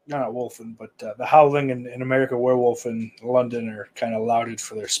not Wolfen, but The Howling and An American Werewolf in London are kind of lauded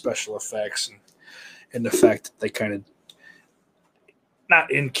for their special effects and the fact that they kind of, not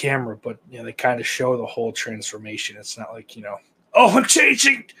in camera, but they kind of show the whole transformation. It's not like, oh, I'm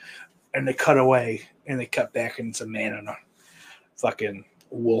changing, and they cut away and they cut back and it's a man in a fucking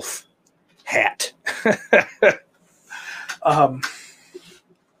wolf hat. But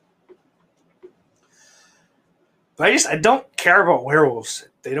I don't care about werewolves.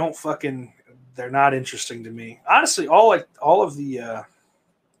 They're not interesting to me. Honestly, all of the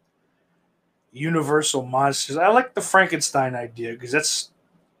Universal monsters. I like the Frankenstein idea because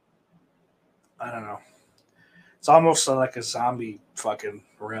I don't know. It's almost like a zombie fucking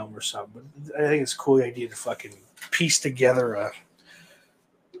realm or something. But I think it's a cool idea to fucking piece together a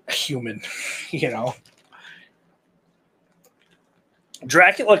human,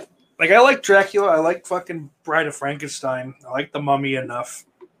 Dracula, I like Dracula. I like fucking Bride of Frankenstein. I like the Mummy enough.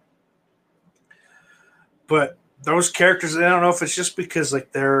 But those characters, I don't know if it's just because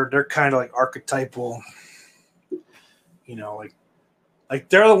they're kind of like archetypal, like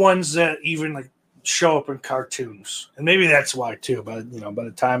they're the ones that even show up in cartoons, and maybe that's why too. But by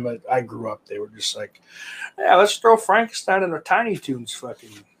the time that I grew up, they were just like, yeah, let's throw Frankenstein in a Tiny Toons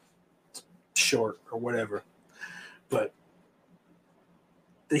fucking short or whatever. But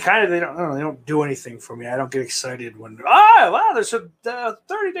they don't do anything for me. I don't get excited when there's a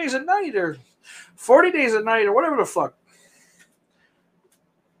 30 Days at Night or 40 Days at Night or whatever the fuck.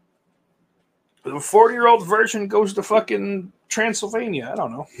 The 40-year-old version goes to fucking Transylvania. I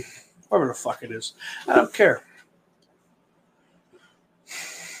don't know. Whatever the fuck it is. I don't care.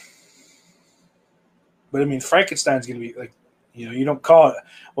 But I mean, Frankenstein's going to be you don't call it,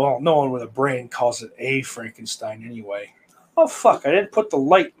 well, no one with a brain calls it a Frankenstein anyway. Oh, fuck, I didn't put the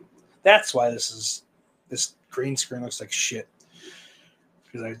light. That's why this green screen looks like shit.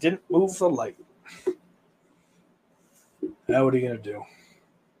 Because I didn't move the light. Now what are you going to do?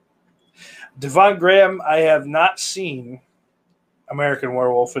 Devon Graham, I have not seen American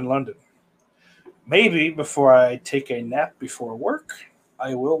Werewolf in London. Maybe before I take a nap before work,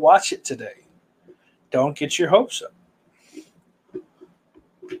 I will watch it today. Don't get your hopes up.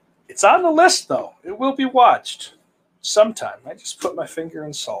 It's on the list, though. It will be watched sometime. I just put my finger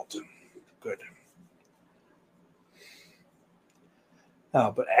in salt. Good.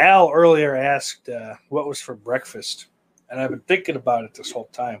 Oh, but Al earlier asked what was for breakfast. And I've been thinking about it this whole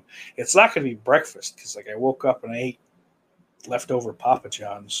time. It's not going to be breakfast because I woke up and I ate leftover Papa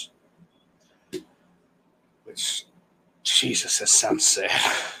John's. Which, Jesus, that sounds sad.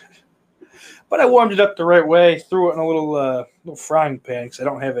 But I warmed it up the right way, threw it in a little frying pan because I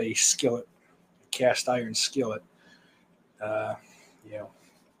don't have a skillet, a cast iron skillet. A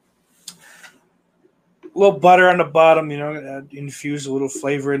little butter on the bottom, infuse a little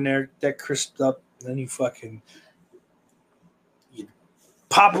flavor in there, that crisped up. Then you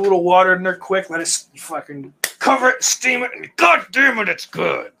pop a little water in there quick, let it fucking cover it, steam it, and god damn it, it's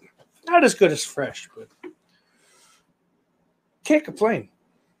good. Not as good as fresh, but can't complain.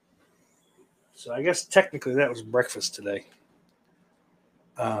 So I guess technically that was breakfast today.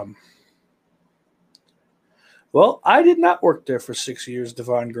 Well, I did not work there for 6 years,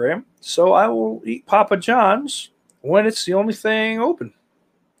 Devon Graham, so I will eat Papa John's when it's the only thing open.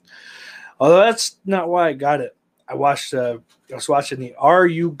 Although that's not why I got it. I was watching the Are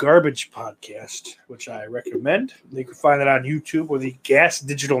You Garbage podcast, which I recommend. You can find it on YouTube or the Gas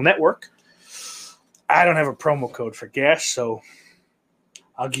Digital Network. I don't have a promo code for gas, so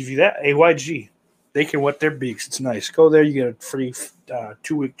I'll give you that. AYG. They can wet their beaks. It's nice. Go there. You get a free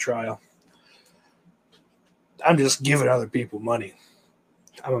 2-week trial. I'm just giving other people money.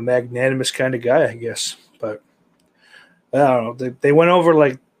 I'm a magnanimous kind of guy, I guess. But I don't know. They went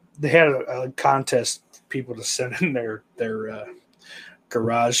over they had a contest for people to send in their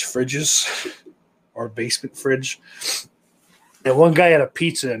garage fridges or basement fridge. And one guy had a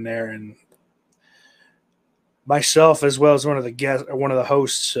pizza in there, and myself, as well as one of the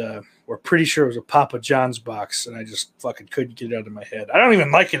hosts, were pretty sure it was a Papa John's box, and I just fucking couldn't get it out of my head. I don't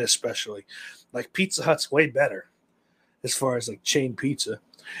even like it especially. Like Pizza Hut's way better as far as like chain pizza.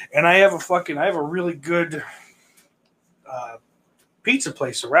 And I have a really good pizza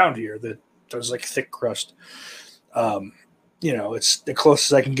place around here that does like thick crust. It's the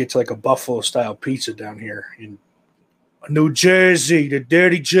closest I can get to like a Buffalo style pizza down here in New Jersey, the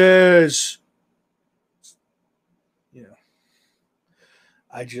Dirty Jazz.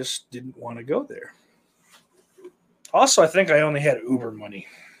 I just didn't want to go there. Also, I think I only had Uber money.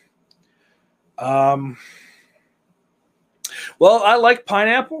 Well, I like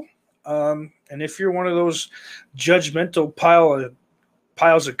pineapple. And if you're one of those judgmental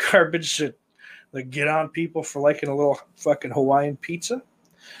piles of garbage that get on people for liking a little fucking Hawaiian pizza,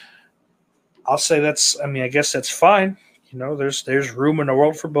 I'll say I guess that's fine. There's room in the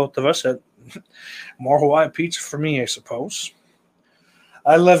world for both of us. More Hawaiian pizza for me, I suppose.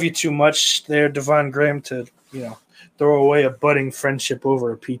 I love you too much there, Devon Graham, to, throw away a budding friendship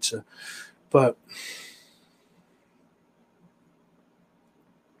over a pizza. But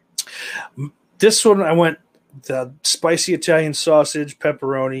this one, I went the spicy Italian sausage,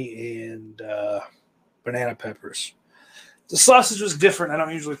 pepperoni, and banana peppers. The sausage was different. I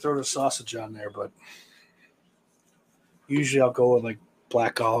don't usually throw the sausage on there, but usually I'll go with like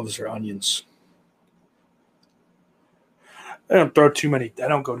black olives or onions. I don't throw too many. I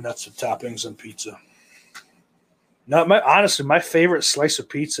don't go nuts with toppings on pizza. Honestly, my favorite slice of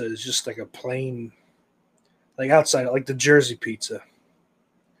pizza is just like a plain, like outside, like the Jersey pizza.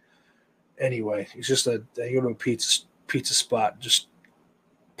 Anyway, it's just I go to a pizza spot, just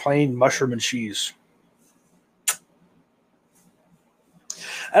plain mushroom and cheese.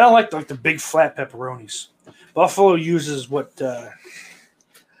 I don't like the big flat pepperonis. Buffalo uses what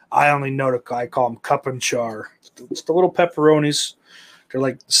I only know I call them cup and char. It's the little pepperonis. They're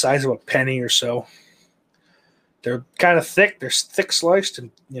like the size of a penny or so. They're kind of thick. They're thick sliced,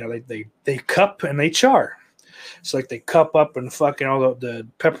 and they cup and they char. It's like they cup up and fucking all the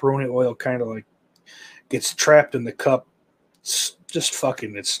pepperoni oil kind of like gets trapped in the cup. It's just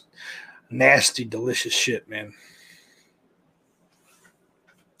fucking, it's nasty, delicious shit, man.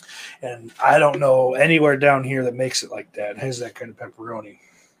 And I don't know anywhere down here that makes it like that. It has that kind of pepperoni.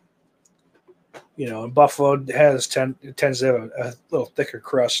 And Buffalo tends to have a little thicker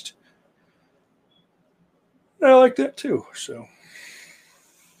crust. And I like that too. So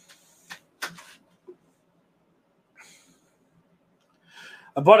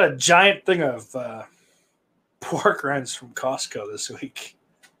I bought a giant thing of pork rinds from Costco this week.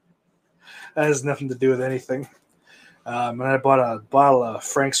 That has nothing to do with anything. And I bought a bottle of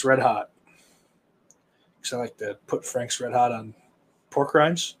Frank's Red Hot. Because I like to put Frank's Red Hot on pork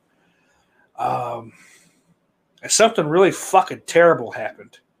rinds. Something really fucking terrible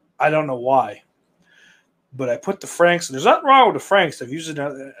happened. I don't know why. But I put the Frank's. There's nothing wrong with the Frank's. I've used it,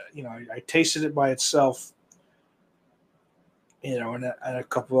 I tasted it by itself. And a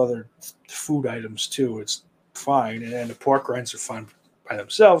couple other food items too. It's fine. And then the pork rinds are fine by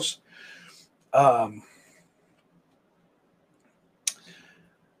themselves. I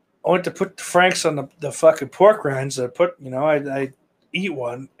went to put the Frank's on the fucking pork rinds. I put, I eat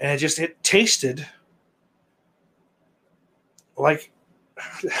one, and it tasted like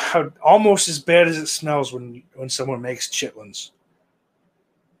almost as bad as it smells when someone makes chitlins.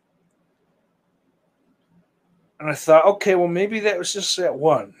 And I thought, okay, well, maybe that was just that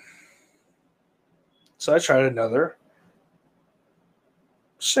one. So I tried another.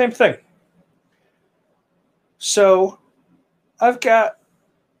 Same thing. So I've got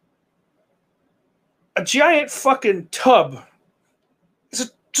a giant fucking tub. It's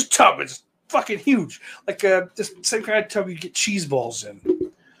a tub. It's fucking huge. Like the same kind of tub you get cheese balls in.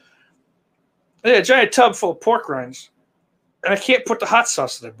 Yeah, a giant tub full of pork rinds. And I can't put the hot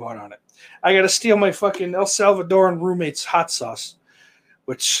sauce that I bought on it. I got to steal my fucking El Salvadoran roommate's hot sauce,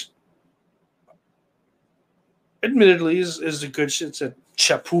 which admittedly is a good shit. It's at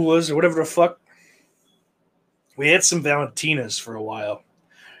Chapula's or whatever the fuck. We had some Valentinas for a while,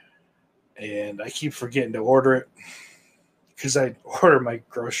 and I keep forgetting to order it because I order my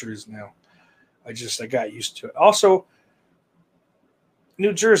groceries now. I got used to it. Also,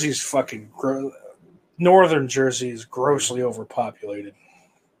 New Jersey's fucking Northern Jersey is grossly overpopulated.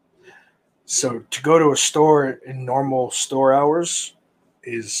 So to go to a store in normal store hours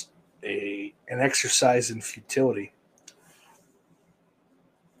is an exercise in futility.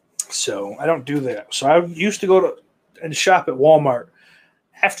 So I don't do that. So I used to go and shop at Walmart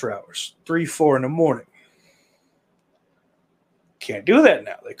after hours, 3, 4 in the morning. Can't do that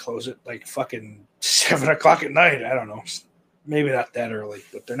now. They close it like fucking 7 o'clock at night. I don't know. Maybe not that early,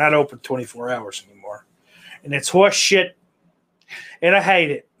 but they're not open 24 hours anymore. And it's horse shit. And I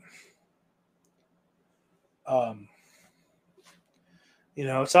hate it.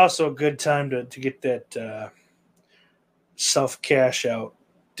 It's also a good time to get that self cash out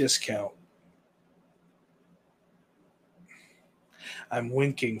discount. I'm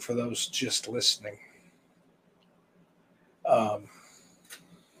winking for those just listening.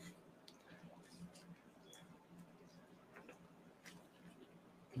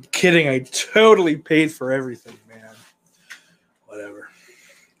 Kidding, I totally paid for everything, man. Whatever.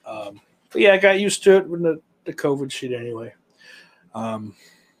 But yeah, I got used to it with the COVID shit anyway. And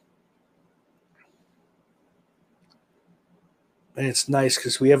it's nice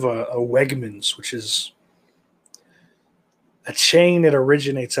because we have a Wegmans, which is a chain that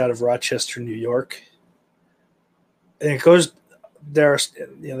originates out of Rochester, New York. And it goes there.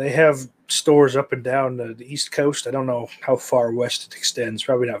 They have stores up and down the East Coast. I don't know how far west it extends.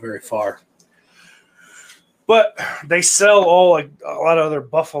 Probably not very far. But they sell a lot of other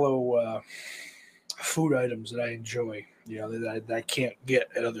Buffalo food items that I enjoy. That I can't get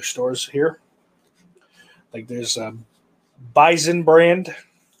at other stores here. Like there's Bison brand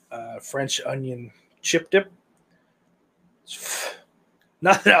French onion chip dip.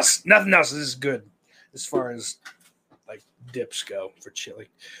 Nothing else is good as far as like dips go for chili.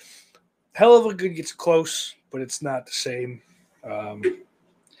 Hell of a good gets close, but it's not the same.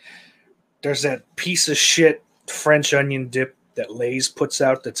 There's that piece of shit French onion dip that Lay's puts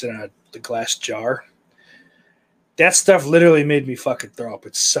out that's in the glass jar. That stuff literally made me fucking throw up.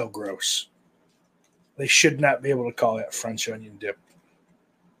 It's so gross. They should not be able to call that French onion dip.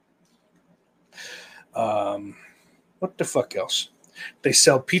 What the fuck else? They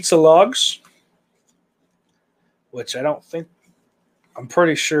sell pizza logs, which I'm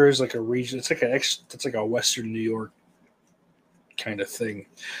pretty sure is like a region. It's like a Western New York kind of thing.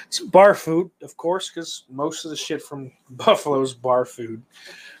 It's bar food, of course, because most of the shit from Buffalo is bar food.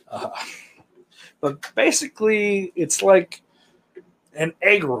 But basically, it's like an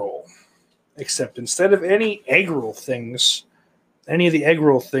egg roll, except instead of any of the egg roll things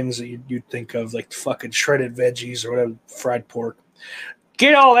that you'd think of, like fucking shredded veggies or whatever, fried pork,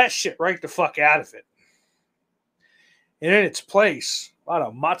 get all that shit right the fuck out of it. And in its place, a lot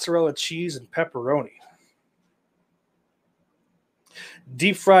of mozzarella cheese and pepperoni.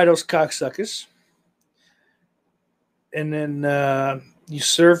 Deep fry those cocksuckers. And then you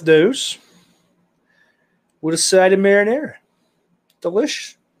serve those with a side of marinara.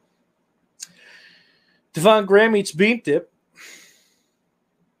 Delish. Devon Graham eats bean dip.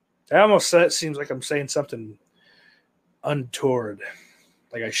 That seems like I'm saying something untoward.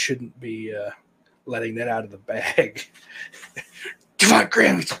 Like I shouldn't be letting that out of the bag. Devon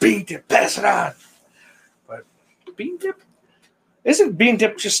Graham eats bean dip. Pass it on. But bean dip? Isn't bean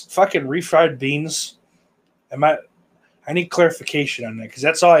dip just fucking refried beans? I need clarification on that because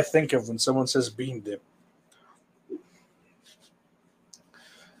that's all I think of when someone says bean dip.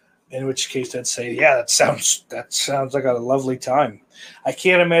 In which case, I'd say, yeah, that sounds like a lovely time. I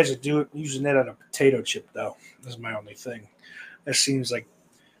can't imagine using that on a potato chip though. That's my only thing. That seems like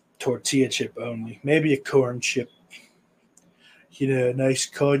tortilla chip only. Maybe a corn chip. A nice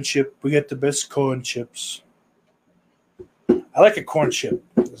corn chip. We get the best corn chips. I like a corn chip.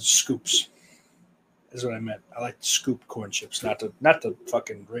 Scoops. Is what I meant. I like the scoop corn chips, not the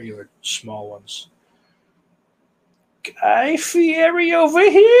fucking regular small ones. Guy Fieri over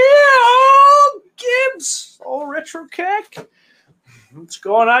here. Oh, Gibbs. Oh, Retro Cack. What's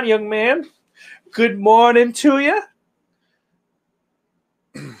going on, young man? Good morning to you.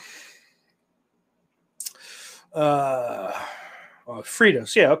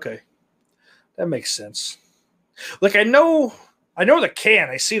 Fritos. Yeah, okay. That makes sense. Like, I know the can.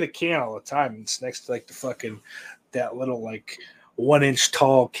 I see the can all the time. It's next to, like, the fucking, that little, like, 1-inch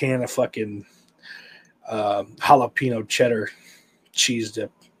tall can of fucking jalapeno cheddar cheese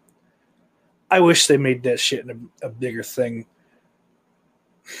dip. I wish they made that shit in a bigger thing.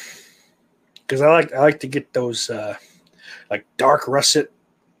 Because I like to get those, like, dark russet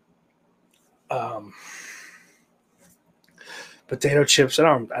potato chips. I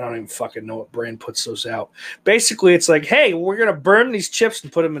don't even fucking know what brand puts those out. Basically, it's like, hey, we're gonna burn these chips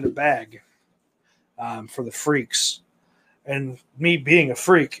and put them in a bag for the freaks. And me being a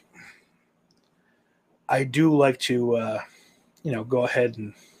freak, I do like to, go ahead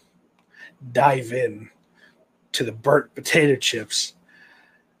and dive in to the burnt potato chips.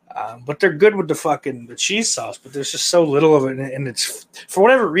 But they're good with the cheese sauce, but there's just so little of it, and it's, for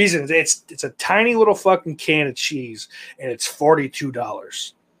whatever reason, it's a tiny little fucking can of cheese, and it's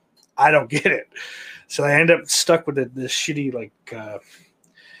 $42. I don't get it. So I end up stuck with the shitty, like,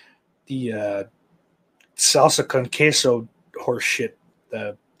 the salsa con queso horse shit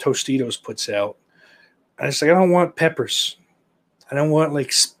the Tostitos puts out. And it's like, I don't want peppers. I don't want,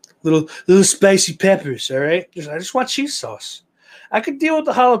 like, little spicy peppers, all right? I just want cheese sauce. I could deal with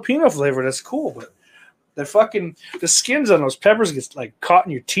the jalapeno flavor. That's cool, but the skins on those peppers gets, like, caught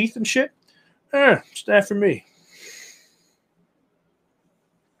in your teeth and shit. It's not for me.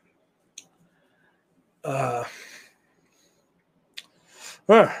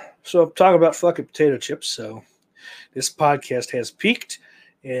 So talk about fucking potato chips. So this podcast has peaked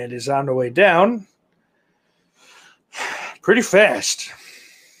and is on the way down pretty fast,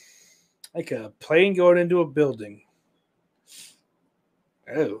 like a plane going into a building.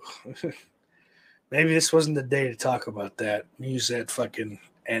 Oh, maybe this wasn't the day to talk about that. Use that fucking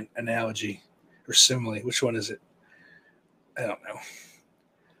analogy or simile. Which one is it? I don't know.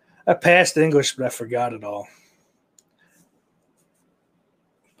 I passed English, but I forgot it all.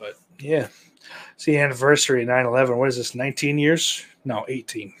 But yeah, it's the anniversary of 9/11. What is this? 19 years? No,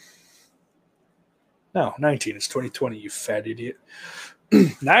 18. No, 19. It's 2020. You fat idiot.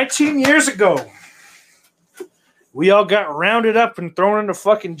 19 years ago. We all got rounded up and thrown in the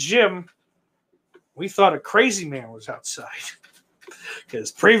fucking gym. We thought a crazy man was outside.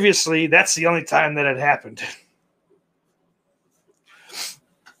 Because previously, that's the only time that had happened.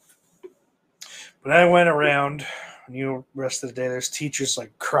 But I went around, and the rest of the day, there's teachers,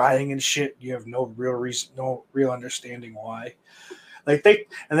 like, crying and shit. You have no real reason, no real understanding why. Like, they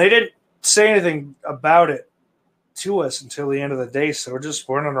didn't say anything about it to us until the end of the day. So we're just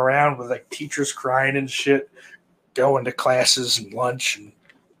running around with, like, teachers crying and shit, going to classes and lunch. And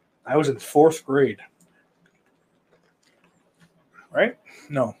I was in 4th grade. Right?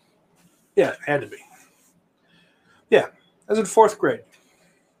 No. Yeah, it had to be. Yeah, I was in 4th grade.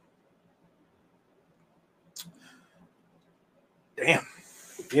 Damn.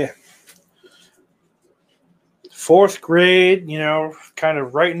 Yeah. 4th grade, kind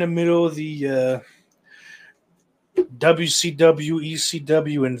of right in the middle of the WCW,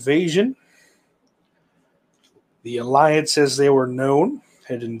 ECW invasion. The Alliance, as they were known,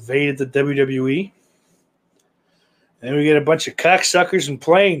 had invaded the WWE. And we get a bunch of cocksuckers and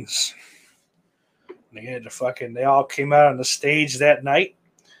planes. And they all came out on the stage that night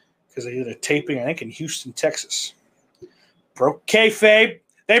because they did a taping, I think, in Houston, Texas. Broke kayfabe.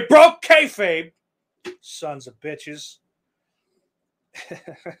 They broke kayfabe. Sons of bitches.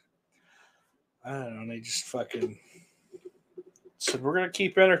 I don't know. They just fucking said, we're going to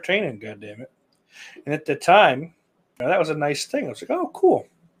keep entertaining, goddammit. And at the time, that was a nice thing. I was like, oh, cool.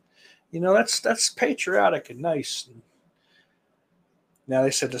 That's patriotic and nice. And now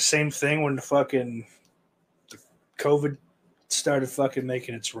they said the same thing when the COVID started fucking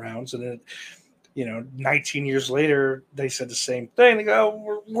making its rounds. And then, 19 years later, they said the same thing. They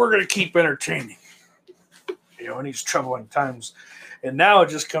go, we're going to keep entertaining, in these troubling times. And now it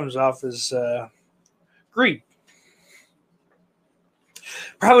just comes off as greed.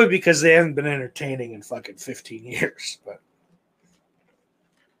 Probably because they haven't been entertaining in fucking 15 years. But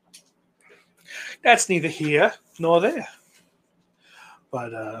that's neither here nor there.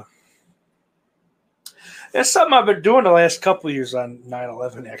 But that's something I've been doing the last couple of years on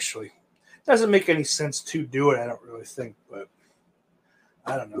 9/11, actually. Doesn't make any sense to do it, I don't really think. But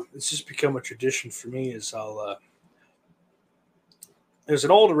I don't know. It's just become a tradition for me. There's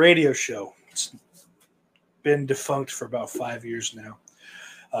an old radio show. It's been defunct for about 5 years now.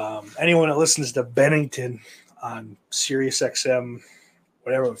 Anyone that listens to Bennington on Sirius XM,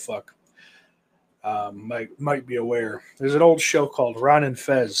 whatever the fuck, might be aware. There's an old show called Ron and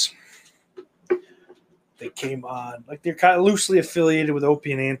Fez. They came on, like, they're kind of loosely affiliated with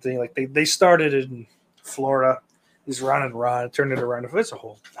Opie and Anthony. Like, they started in Florida. These Ron and Ron turned it around. It's a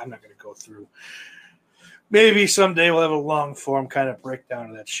whole, I'm not going to go through. Maybe someday we'll have a long form kind of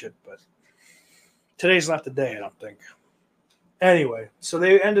breakdown of that shit, but today's not the day, I don't think. Anyway, so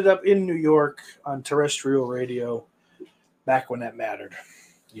they ended up in New York on terrestrial radio back when that mattered.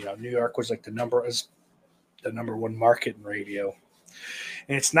 New York was like the number one market in radio.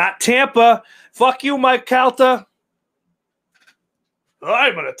 And it's not Tampa. Fuck you, Mike Calta.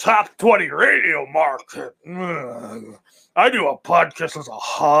 I'm in a top 20 radio market. I do a podcast as a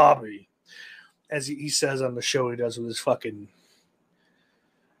hobby. As he says on the show he does with his fucking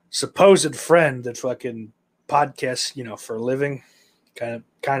supposed friend that fucking podcasts, for a living. Kind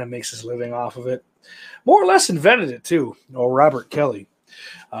of makes his living off of it. More or less invented it too. Or Robert Kelly.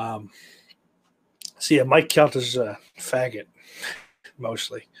 Mike Kelta's a faggot,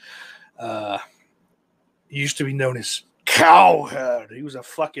 mostly. He used to be known as Cowhead. He was a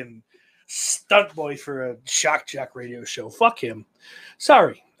fucking stunt boy for a shock jock radio show. Fuck him.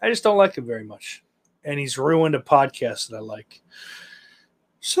 Sorry, I just don't like him very much. And he's ruined a podcast that I like.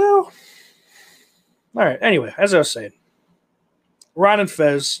 So, all right. Anyway, as I was saying, Ron and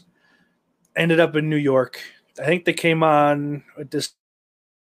Fez ended up in New York. I think they came on at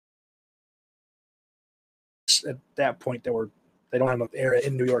that point. They don't have an area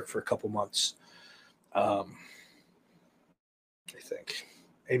in New York for a couple months. I think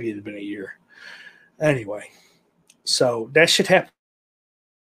maybe it had been a year. Anyway, so that shit happened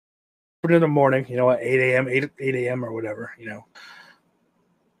in the morning. 8 a.m. or whatever.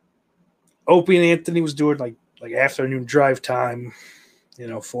 Opie and Anthony was doing like afternoon drive time.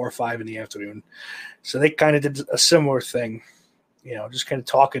 4 or 5 in the afternoon. So they kind of did a similar thing. Just kind of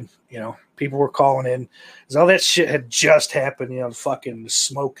talking. People were calling in because all that shit had just happened. The fucking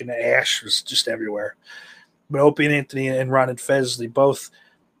smoke and the ash was just everywhere. But Opie and Anthony and Ron and Fez, they both,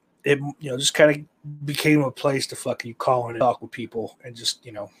 just kind of became a place to fucking call in and talk with people and just,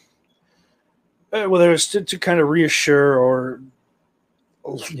 whether it was to kind of reassure or,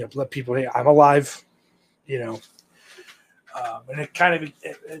 let people, hey, I'm alive, and it kind of,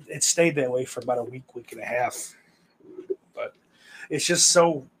 it stayed that way for about a week and a half. But it's just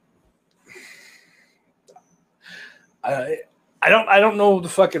so, I don't know the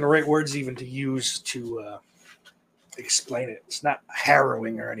fucking right words even to use to explain it. It's not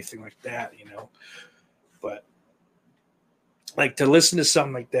harrowing or anything like that, but like to listen to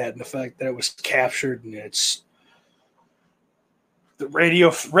something like that and the fact that it was captured and it's the radio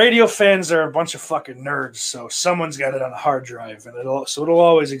fans are a bunch of fucking nerds, so someone's got it on a hard drive and it'll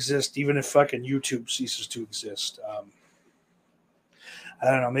always exist even if fucking YouTube ceases to exist. I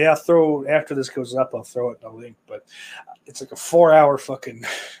don't know. Maybe I'll throw, after this goes up, I'll throw it in a link, but it's like a 4-hour fucking,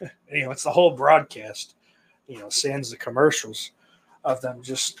 it's the whole broadcast, sans the commercials of them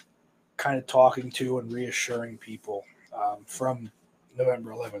just kind of talking to and reassuring people from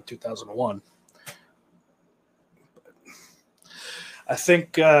November 11th, 2001. I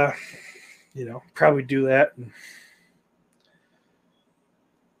think, probably do that and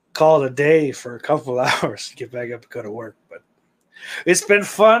call it a day for a couple of hours to get back up and go to work, but it's been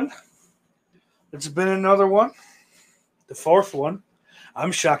fun. It's been another one. The 4th one.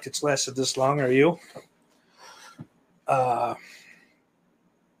 I'm shocked it's lasted this long. Are you?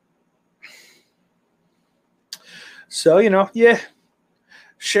 So, yeah.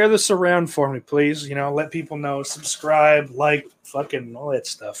 Share this around for me, please. Let people know. Subscribe, like, fucking all that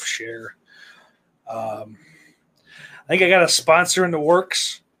stuff. Share. I think I got a sponsor in the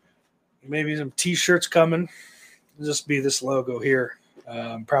works. Maybe some T-shirts coming. It'll just be this logo here.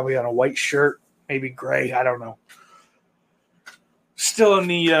 Probably on a white shirt, maybe gray. I don't know. Still in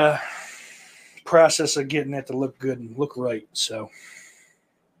the process of getting it to look good and look right. So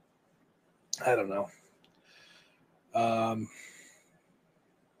I don't know.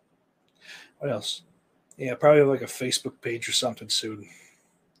 What else? Yeah, probably like a Facebook page or something soon.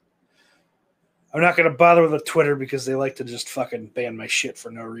 I'm not going to bother with a Twitter because they like to just fucking ban my shit for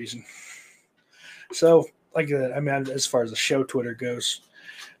no reason. So, as far as the show Twitter goes,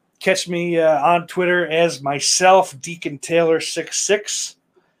 catch me on Twitter as myself, Deacon Taylor 66,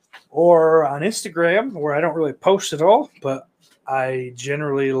 or on Instagram, where I don't really post at all, but I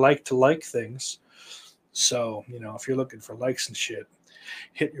generally like to like things. So, if you're looking for likes and shit,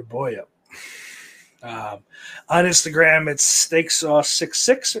 hit your boy up. On Instagram, it's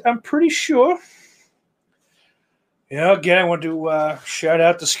steaksauce66, I'm pretty sure. Again, I want to shout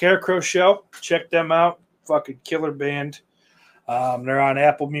out the Scarecrow Show. Check them out. Fucking killer band. They're on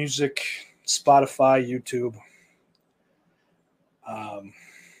Apple Music, Spotify, YouTube.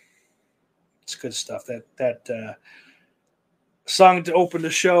 It's good stuff. That song to open the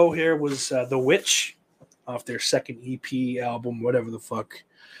show here was The Witch off their second EP album, whatever the fuck.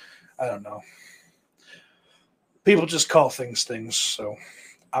 I don't know. People just call things, so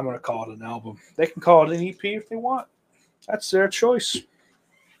I'm going to call it an album. They can call it an EP if they want. That's their choice.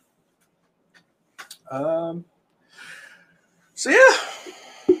 So yeah.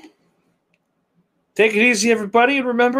 Take it easy, everybody, and remember,